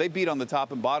PayPal. They beat on the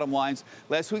top and bottom lines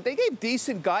last week. They gave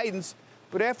decent guidance,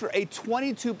 but after a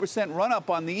 22%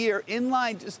 run-up on the year,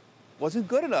 inline just wasn't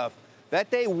good enough. That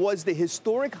day was the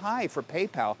historic high for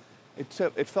PayPal.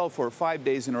 It fell for 5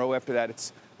 days in a row. After that,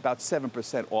 it's about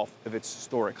 7% off of its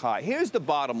historic high. Here's the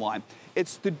bottom line.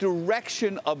 It's the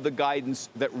direction of the guidance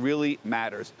that really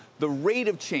matters. The rate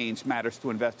of change matters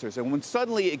to investors. And when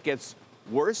suddenly it gets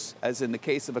worse, as in the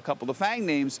case of a couple of FANG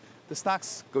names, the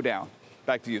stocks go down.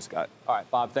 Back to you, Scott. All right,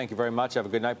 Bob, thank you very much. Have a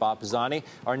good night, Bob Pisani.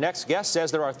 Our next guest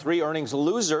says there are 3 earnings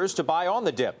losers to buy on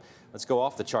the dip. Let's go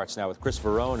off the charts now with Chris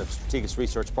Verone of Strategic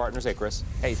Research Partners. Hey, Chris.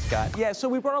 Hey, Scott. Yeah, so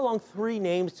we brought along 3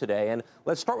 names today, and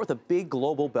let's start with a big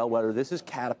global bellwether. This is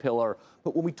Caterpillar.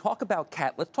 But when we talk about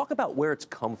let's talk about where it's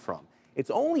come from.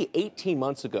 It's only 18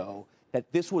 months ago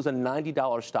that this was a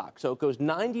 $90 stock. So it goes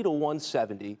 90 to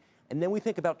 170. And then we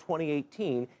think about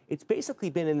 2018. It's basically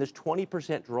been in this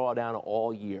 20% drawdown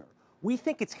all year. We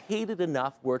think it's hated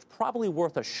enough where it's probably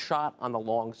worth a shot on the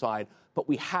long side, but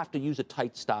we have to use a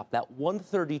tight stop. That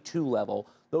 132 level,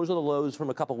 those are the lows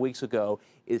from a couple weeks ago.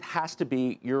 It has to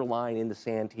be your line in the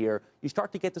sand here. You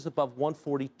start to get this above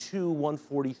 142,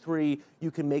 143, you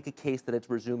can make a case that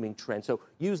it's resuming trend. So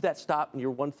use that stop in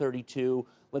your 132.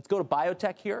 Let's go to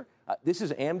biotech here. This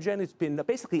is Amgen. It's been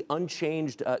basically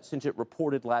unchanged since it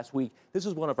reported last week. This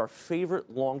is one of our favorite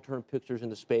long-term pictures in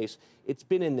the space. It's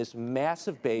been in this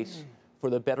massive base for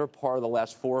the better part of the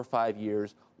last 4 or 5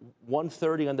 years.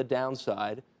 130 on the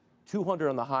downside, 200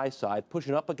 on the high side,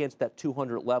 pushing up against that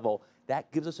 200 level. That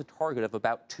gives us a target of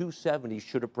about 270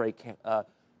 should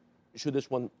this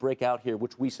one break out here,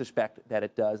 which we suspect that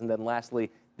it does. And then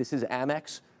lastly, this is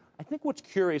Amex. I think what's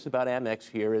curious about Amex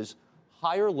here is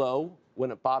higher low when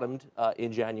it bottomed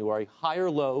in January, higher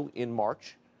low in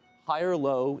March, higher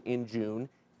low in June,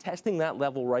 testing that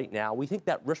level right now. We think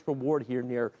that risk reward here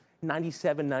near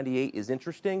 97, 98 is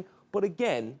interesting. But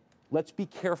again, let's be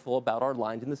careful about our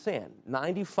lines in the sand.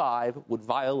 95 would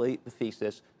violate the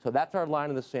thesis. So that's our line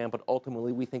in the sand. But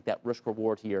ultimately, we think that risk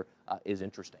reward here is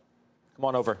interesting. Come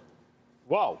on over.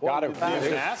 Whoa, got it.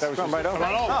 That was come right over.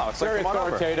 No, it's very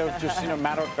authoritative, just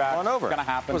matter of fact. Come on over. It's going to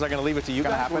happen. Was I going to leave it to you? It's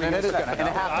going to happen, and it is going to happen.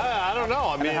 I don't know.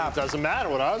 I mean, it doesn't matter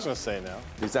what I was going to say now.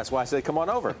 That's why I said come on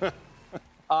over.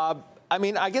 I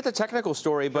mean, I get the technical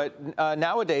story, but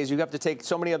nowadays you have to take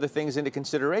so many other things into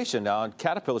consideration.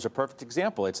 Caterpillar is a perfect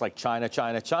example. It's like China,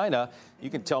 China, China. You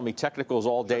can tell me technicals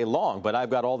all day long, but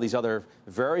I've got all these other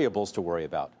variables to worry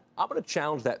about. I'm going to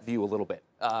challenge that view a little bit.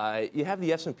 You have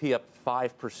the S&P up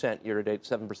 5% year-to-date,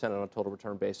 7% on a total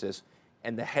return basis.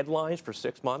 and the headlines for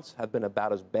 6 months have been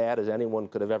about as bad as anyone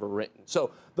could have ever written.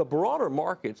 So the broader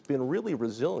market's been really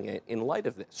resilient in light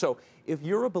of this. So if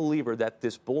you're a believer that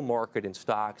this bull market in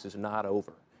stocks is not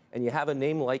over, and you have a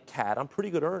name like Cat on pretty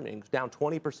good earnings, down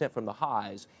 20% from the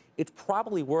highs, it's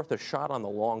probably worth a shot on the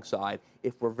long side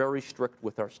if we're very strict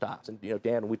with our stops. And,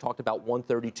 Dan, we talked about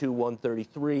 132,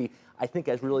 133, I think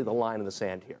as really the line in the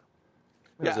sand here.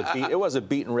 It was a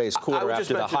beat and raise quarter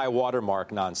after the high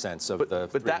watermark nonsense of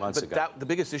 3 months ago. The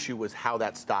biggest issue was how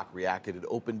that stock reacted. It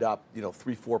opened up,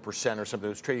 3-4% or something. It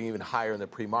was trading even higher in the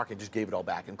pre-market, just gave it all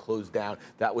back and closed down.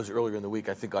 That was earlier in the week,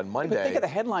 I think, on Monday. But think of the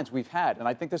headlines we've had, and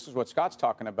I think this is what Scott's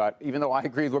talking about, even though I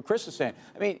agree with what Chris is saying.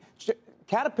 I mean,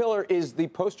 Caterpillar is the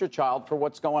poster child for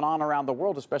what's going on around the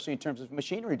world, especially in terms of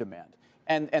machinery demand.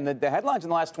 And the headlines in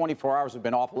the last 24 hours have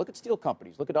been awful. Look at steel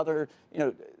companies. Look at other,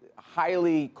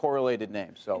 highly correlated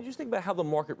names. So just think about how the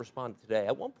market responded today.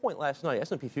 At one point last night,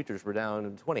 S&P futures were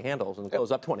down 20 handles and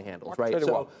closed up 20 handles, right?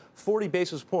 So 40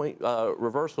 basis point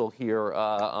reversal here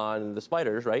on the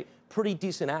spiders, right? Pretty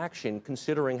decent action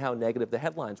considering how negative the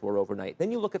headlines were overnight.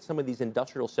 Then you look at some of these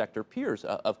industrial sector peers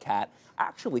of CAT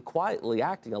actually quietly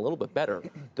acting a little bit better.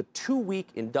 The 2-week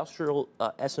industrial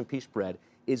S&P spread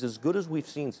is as good as we've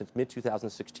seen since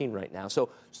mid-2016 right now. So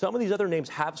some of these other names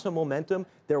have some momentum.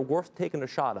 They're worth taking a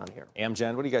shot on here.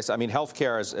 Amgen, what do you guys – I mean,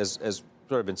 healthcare, as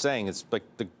sort of been saying, it's like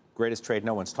the greatest trade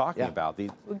no one's talking about. Guy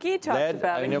talked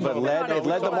about it. But it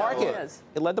led the market.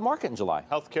 It led the market in July.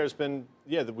 Healthcare's been –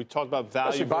 we talked about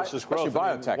value versus growth.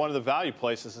 Biotech. One of the value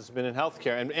places has been in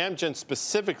healthcare. And Amgen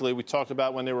specifically, we talked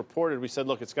about when they reported, we said,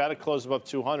 look, it's got to close above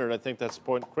 200. I think that's the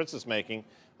point Chris is making.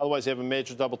 Otherwise, you have a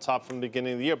major double top from the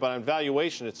beginning of the year. But on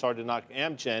valuation, it's hard to knock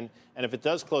Amgen. And if it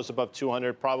does close above 200,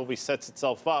 it probably sets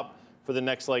itself up for the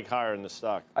next leg higher in the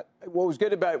stock. What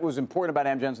was important about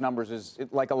Amgen's numbers is,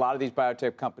 like a lot of these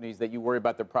biotech companies, that you worry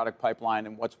about their product pipeline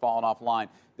and what's fallen offline.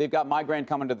 They've got migraine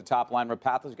coming to the top line.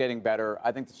 Repatha's getting better.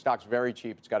 I think the stock's very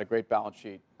cheap. It's got a great balance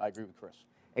sheet. I agree with Chris.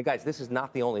 And guys, this is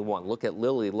not the only one. Look at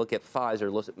Lilly, look at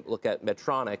Pfizer, look at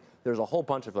Medtronic. There's a whole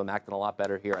bunch of them acting a lot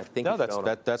better here. I think. No,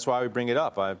 that's why we bring it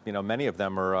up. Many of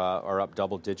them are up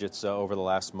double digits over the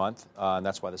last month, and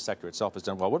that's why the sector itself has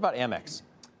done well. What about Amex?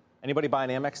 Anybody buying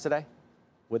Amex today?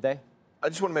 Would they? I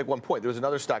just want to make one point. There was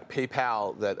another stock,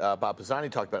 PayPal, that Bob Pisani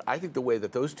talked about. I think the way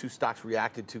that those two stocks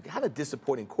reacted to kind of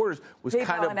disappointing quarters was PayPal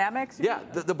kind of... and Amex? Yeah,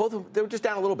 they were just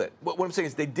down a little bit. What I'm saying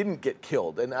is they didn't get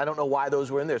killed, and I don't know why those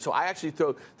were in there. So I actually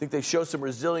think they show some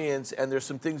resilience, and there's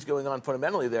some things going on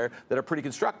fundamentally there that are pretty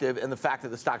constructive, and the fact that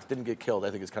the stocks didn't get killed,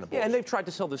 I think, is kind of bullish. Yeah, and they've tried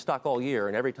to sell this stock all year,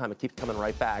 and every time it keeps coming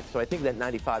right back. So I think that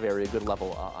 95 area, good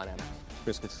level on Amex.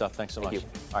 Chris, good stuff. Thanks so much. Thank you.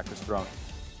 All right, Chris Throne.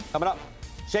 Coming up,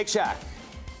 Shake Shack.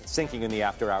 Sinking in the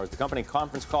after hours. The company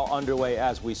conference call underway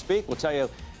as we speak. We'll tell you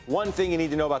one thing you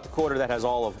need to know about the quarter that has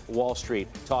all of Wall Street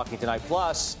talking tonight.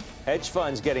 Plus, hedge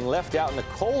funds getting left out in the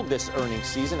cold this earnings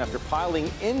season after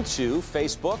piling into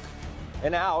Facebook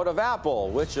and out of Apple,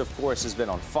 which, of course, has been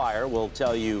on fire. We'll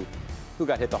tell you who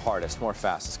got hit the hardest. More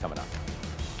Fast is coming up.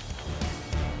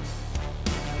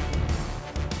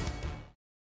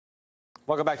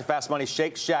 Welcome back to Fast Money.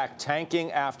 Shake Shack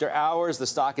tanking after hours. The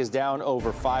stock is down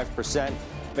over 5%.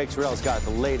 Meg Terrell's got the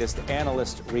latest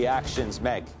analyst reactions.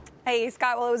 Meg. Hey,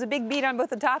 Scott. Well, it was a big beat on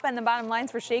both the top and the bottom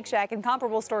lines for Shake Shack, and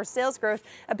comparable store sales growth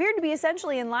appeared to be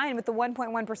essentially in line with the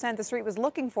 1.1% the street was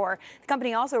looking for. The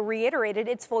company also reiterated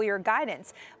its full-year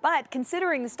guidance. But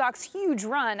considering the stock's huge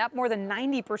run, up more than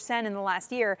 90% in the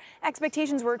last year,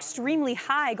 expectations were extremely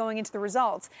high going into the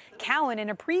results. Cowen, in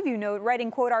a preview note,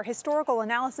 writing, quote, "Our historical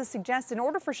analysis suggests in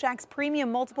order for Shack's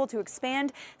premium multiple to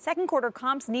expand, second quarter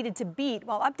comps needed to beat,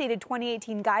 while updated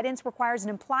 2018 guidance requires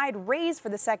an implied raise for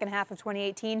the second half of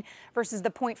 2018 versus the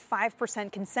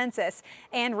 0.5% consensus."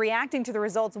 And reacting to the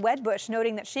results, Wedbush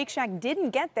noting that Shake Shack didn't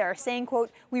get there, saying, quote,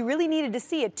 "We really needed to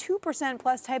see a 2%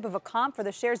 plus type of a comp for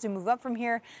the shares to move up from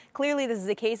here. Clearly, this is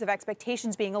a case of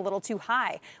expectations being a little too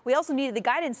high. We also needed the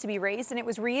guidance to be raised, and it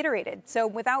was reiterated. So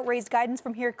without raised guidance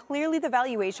from here, clearly the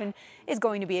valuation is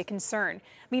going to be a concern."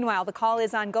 Meanwhile, the call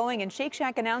is ongoing, and Shake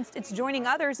Shack announced it's joining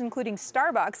others, including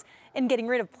Starbucks, in getting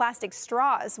rid of plastic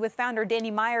straws, with founder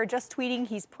Danny Meyer just tweeting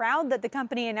he's proud that the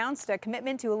company announced a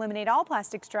commitment to eliminate all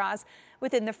plastic straws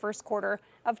within the first quarter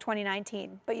of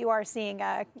 2019. But you are seeing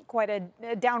quite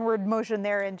a downward motion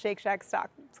there in Shake Shack stock.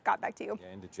 Scott, back to you.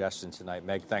 Yeah, indigestion tonight.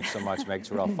 Meg, thanks so much. Meg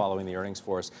Terrell following the earnings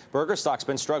for us. Burger stock's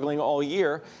been struggling all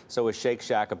year, so is Shake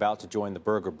Shack about to join the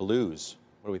burger blues?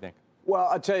 What do we think? Well,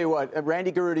 I'll tell you what,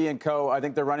 Randy Garutti and co., I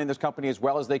think they're running this company as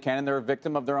well as they can, and they're a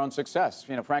victim of their own success.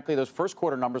 Frankly, those first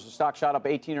quarter numbers, the stock shot up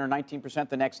 18 or 19%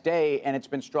 the next day, and it's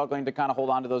been struggling to kind of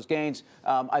hold on to those gains.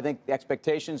 I think the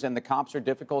expectations and the comps are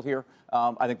difficult here.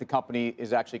 I think the company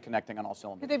is actually connecting on all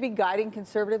cylinders. Could they be guiding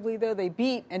conservatively, though? They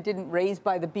beat and didn't raise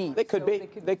by the beat. They could be.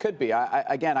 They could be.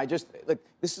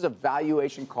 This is a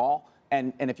valuation call,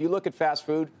 and if you look at fast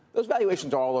food, those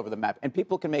valuations are all over the map, and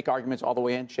people can make arguments all the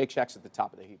way in. Shake Shack's at the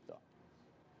top of the heap, though.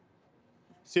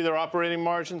 See their operating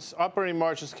margins? Operating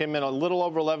margins came in a little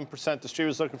over 11%. The Street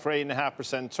was looking for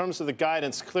 8.5%. In terms of the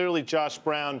guidance, clearly Josh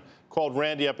Brown called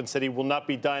Randy up and said he will not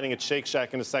be dining at Shake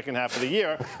Shack in the second half of the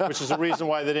year, which is the reason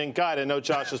why they didn't guide. I know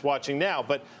Josh is watching now,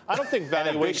 but I don't think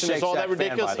valuation is all that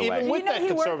ridiculous, even with that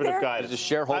conservative guidance. As a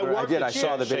shareholder, I did. I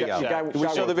saw the video. Did we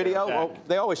show the video? Well,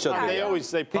 they always show the video.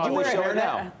 They probably show it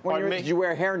now. Did you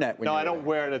wear a hairnet? No, I don't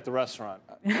wear it at the restaurant.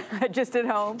 Just at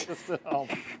home? Just at home.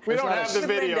 We don't have the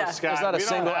video, Scott. There's not a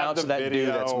single ounce of that dude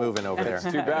that's moving over there. It's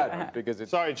too bad, because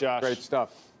it's Sorry, Josh. Great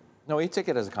stuff. No, you take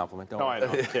it as a compliment. Don't worry. I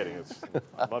know. I'm kidding.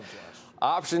 I love Josh.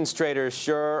 Options traders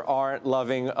sure aren't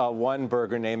loving one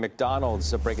burger named McDonald's.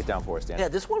 So break it down for us, Dan. Yeah,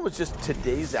 this one was just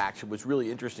today's action was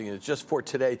really interesting. And it's just for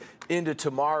today into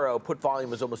tomorrow. Put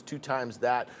volume was almost 2 times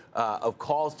that of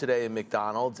calls today in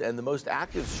McDonald's. And the most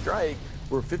active strike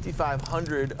were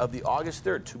 5,500 of the August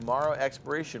 3rd. Tomorrow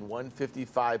expiration,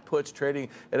 155 puts trading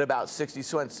at about 60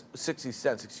 cents.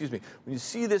 When you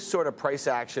see this sort of price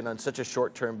action on such a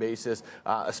short-term basis,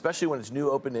 especially when it's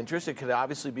new open interest, it could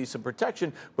obviously be some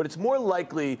protection, but it's more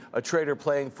likely a trader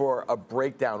playing for a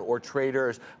breakdown or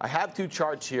traders. I have 2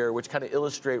 charts here which kind of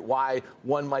illustrate why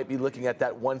one might be looking at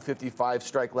that 155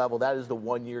 strike level. That is the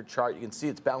 1-year chart. You can see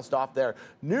it's bounced off there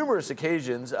numerous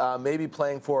occasions, maybe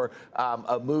playing for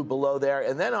a move below there.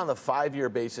 And then on the 5-year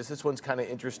basis, this one's kind of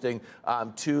interesting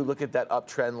to look at that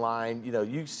uptrend line.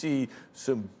 You see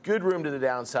some good room to the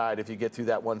downside if you get through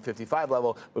that 155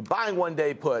 level, but buying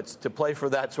 1-day puts to play for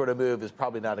that sort of move is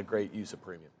probably not a great use of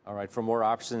premium. All right, for more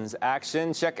options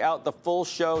action, check out the full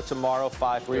show tomorrow,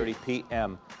 5:30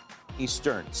 p.m.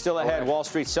 Eastern. Still ahead, Wall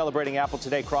Street celebrating Apple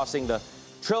today, crossing the $1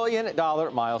 trillion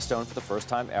milestone for the first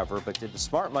time ever. But did the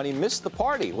smart money miss the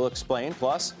party? We'll explain.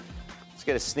 Plus, let's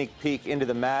get a sneak peek into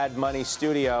the Mad Money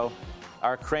studio.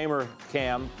 Our Kramer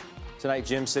cam. Tonight,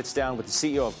 Jim sits down with the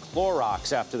CEO of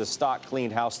Clorox after the stock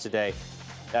cleaned house today.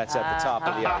 That's at the top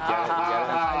of the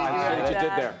hour. See what you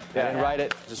did there. I didn't write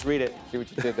it. Just read it. See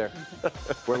what you did there.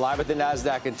 We're live at the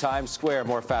NASDAQ in Times Square.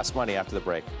 More Fast Money after the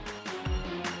break.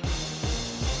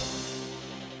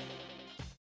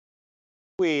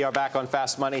 We are back on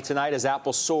Fast Money tonight as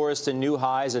Apple soars to new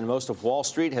highs and most of Wall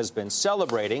Street has been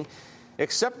celebrating,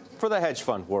 except for the hedge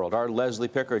fund world. Our Leslie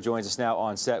Picker joins us now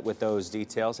on set with those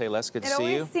details. Hey, Les, good to see you.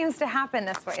 It always seems to happen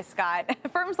this way, Scott.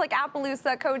 Firms like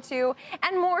Appaloosa, Coatue,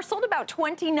 and more sold about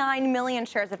 29 million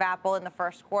shares of Apple in the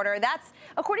first quarter. That's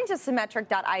according to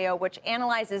Symmetric.io, which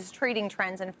analyzes trading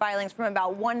trends and filings from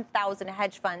about 1,000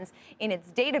 hedge funds in its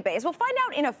database. We'll find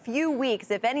out in a few weeks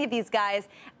if any of these guys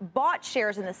bought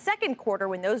shares in the second quarter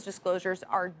when those disclosures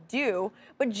are due.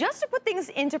 But just to put things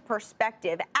into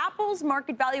perspective, Apple's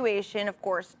market valuation, of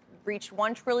course, reached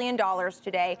 $1 trillion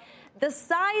today. The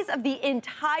size of the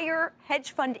entire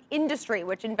hedge fund industry,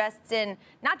 which invests in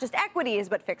not just equities,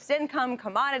 but fixed income,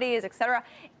 commodities, et cetera,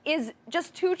 is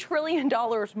just $2 trillion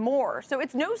more. So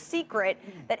it's no secret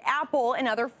that Apple and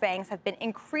other FANGs have been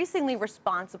increasingly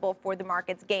responsible for the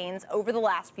market's gains over the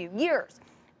last few years.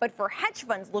 But for hedge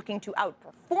funds looking to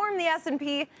outperform the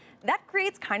S&P, that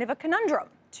creates kind of a conundrum.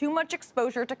 Too much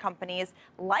exposure to companies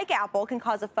like Apple can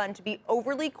cause a fund to be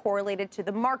overly correlated to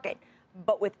the market.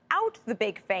 But without the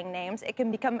big FANG names, it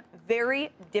can become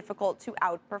very difficult to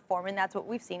outperform, and that's what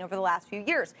we've seen over the last few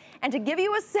years. And to give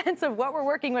you a sense of what we're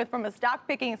working with from a stock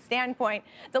picking standpoint,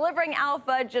 Delivering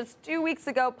Alpha just 2 weeks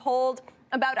ago polled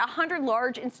about 100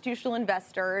 large institutional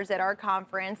investors at our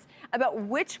conference about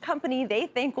which company they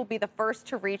think will be the first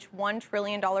to reach $1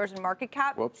 trillion in market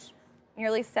cap. Whoops.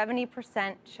 Nearly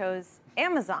 70% chose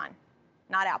Amazon,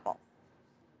 not Apple.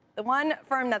 The one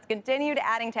firm that's continued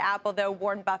adding to Apple, though,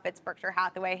 Warren Buffett's Berkshire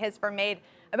Hathaway. His firm made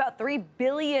about $3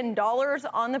 billion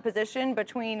on the position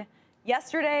between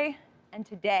yesterday and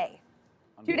today.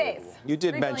 2 days. You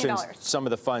did mention some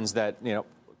of the funds that,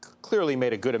 clearly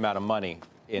made a good amount of money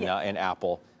in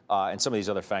Apple and some of these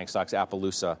other FANG stocks,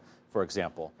 Appaloosa, for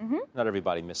example. Mm-hmm. Not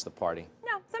everybody missed the party.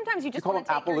 No, sometimes you just want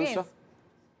to take your gains.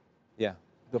 Yeah.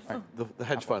 The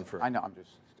hedge fund firm. I know, I'm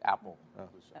just Apple. Sorry.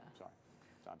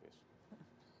 It's obvious.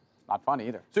 not funny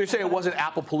either. So you're saying it wasn't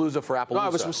Applepalooza for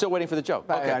Appalooza? No, I'm still waiting for the joke.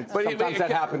 Okay. Sometimes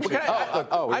that happens.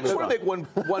 I just want to make one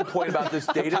point about this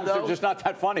data, Sometimes though. they're just not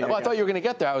that funny. Well, I thought you were going to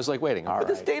get there. I was like waiting. But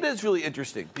this data is really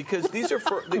interesting because these are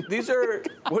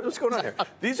what's going on here?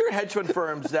 These are hedge fund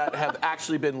firms that have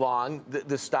actually been long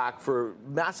the stock for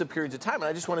massive periods of time.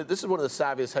 And this is one of the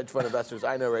savviest hedge fund investors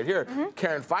I know right here,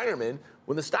 Karen Feinerman.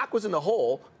 When the stock was in the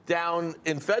hole down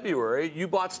in February, you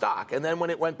bought stock. And then when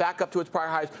it went back up to its prior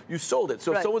highs, you sold it.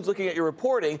 So if someone's looking at your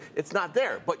reporting, it's not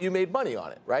there, but you made money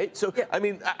on it, right? So, I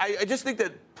mean, I just think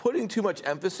that putting too much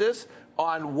emphasis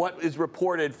on what is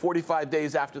reported 45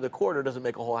 days after the quarter doesn't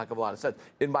make a whole heck of a lot of sense.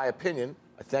 In my opinion,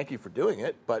 I thank you for doing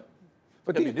it, but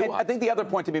I think the other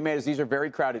point to be made is these are very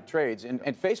crowded trades, and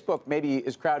Facebook maybe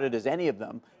as crowded as any of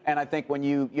them. And I think when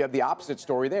you have the opposite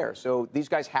story there. So these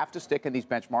guys have to stick in these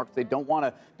benchmarks. They don't want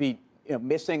to be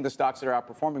missing the stocks that are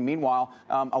outperforming. Meanwhile,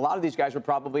 a lot of these guys are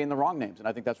probably in the wrong names, and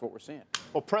I think that's what we're seeing.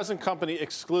 Well, present company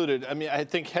excluded. I mean, I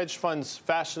think hedge funds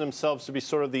fashion themselves to be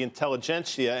sort of the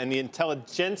intelligentsia, and the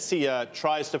intelligentsia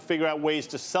tries to figure out ways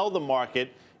to sell the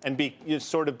market and be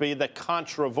the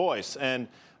contra voice. And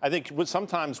I think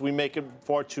sometimes we make it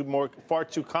far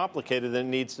too complicated than it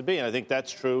needs to be, and I think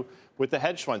that's true with the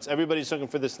hedge funds. Everybody's looking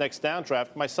for this next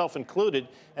downdraft, myself included,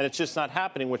 and it's just not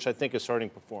happening, which I think is hurting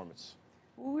performance.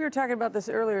 We were talking about this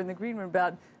earlier in the green room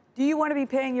about, do you want to be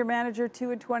paying your manager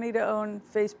 $2.20 to own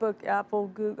Facebook, Apple,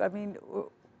 Google? I mean,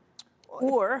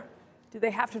 or do they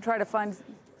have to try to find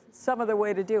some other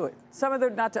way to do it?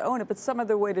 Not to own it, but some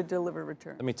other way to deliver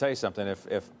return. Let me tell you something.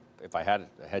 If I had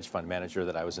a hedge fund manager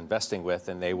that I was investing with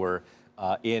and they were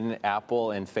in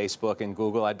Apple and Facebook and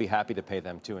Google, I'd be happy to pay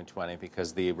them $2.20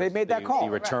 because the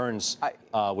returns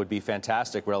would be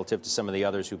fantastic relative to some of the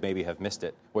others who maybe have missed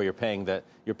it, where you're paying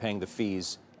the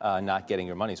fees, not getting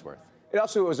your money's worth. It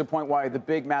also was a point why the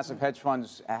big, massive hedge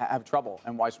funds have trouble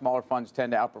and why smaller funds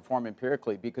tend to outperform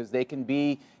empirically, because they can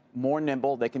be more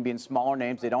nimble, they can be in smaller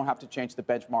names, they don't have to change the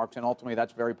benchmarks, and ultimately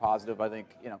that's very positive, I think,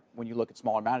 when you look at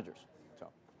smaller managers.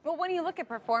 Well, when you look at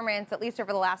performance, at least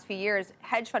over the last few years,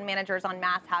 hedge fund managers en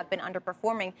masse have been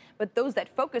underperforming, but those that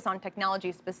focus on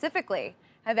technology specifically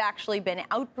have actually been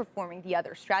outperforming the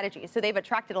other strategies. So they've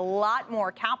attracted a lot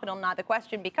more capital. Now the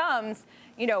question becomes,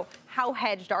 how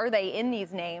hedged are they in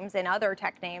these names and other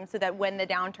tech names so that when the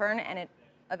downturn, and it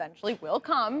eventually will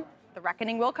come, the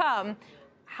reckoning will come,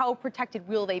 how protected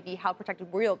will they be? How protected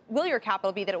will your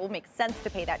capital be that it will make sense to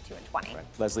pay that $2.20? Right.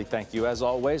 Leslie, thank you as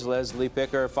always. Leslie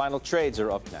Picker, final trades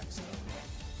are up next.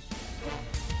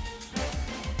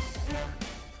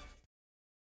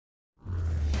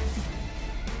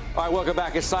 All right, welcome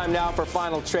back. It's time now for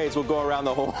final trades. We'll go around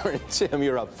the horn. Tim,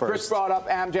 you're up first. Chris brought up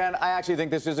Amgen. I actually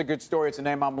think this is a good story. It's a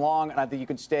name I'm long, and I think you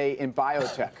can stay in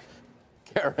biotech.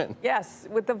 Karen. Yes,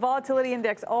 with the volatility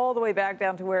index all the way back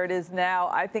down to where it is now,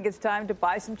 I think it's time to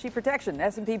buy some cheap protection,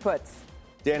 S&P puts.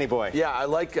 Danny Boy. Yeah, I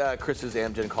like Chris's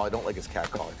Amgen call. I don't like his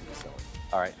cat call. I think he's selling.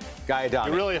 All right. Guy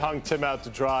Adami. You really hung Tim out to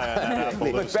dry on that.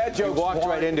 Look, bad jokes. You walked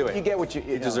right into it. You get what you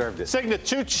deserved it. Cigna,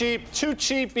 too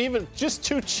cheap, even just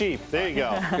too cheap. There you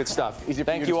go. Good stuff.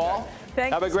 Thank you all.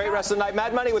 Have a great rest of the night.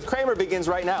 Mad Money with Kramer begins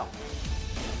right now.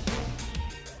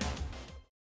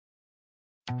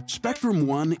 Spectrum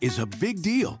One is a big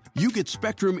deal. You get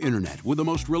Spectrum Internet with the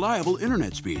most reliable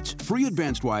internet speeds, free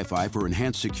advanced Wi-Fi for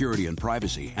enhanced security and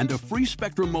privacy, and a free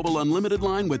Spectrum Mobile Unlimited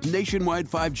line with nationwide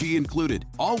 5G included,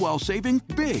 all while saving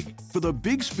big. For the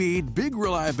big speed, big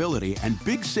reliability, and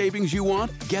big savings you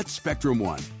want, get Spectrum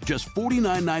One. Just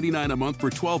 $49.99 a month for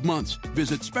 12 months.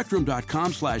 Visit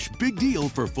spectrum.com/big deal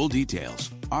for full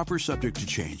details. Offer subject to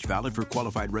change. Valid for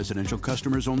qualified residential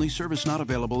customers only. Service not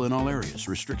available in all areas.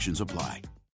 Restrictions apply.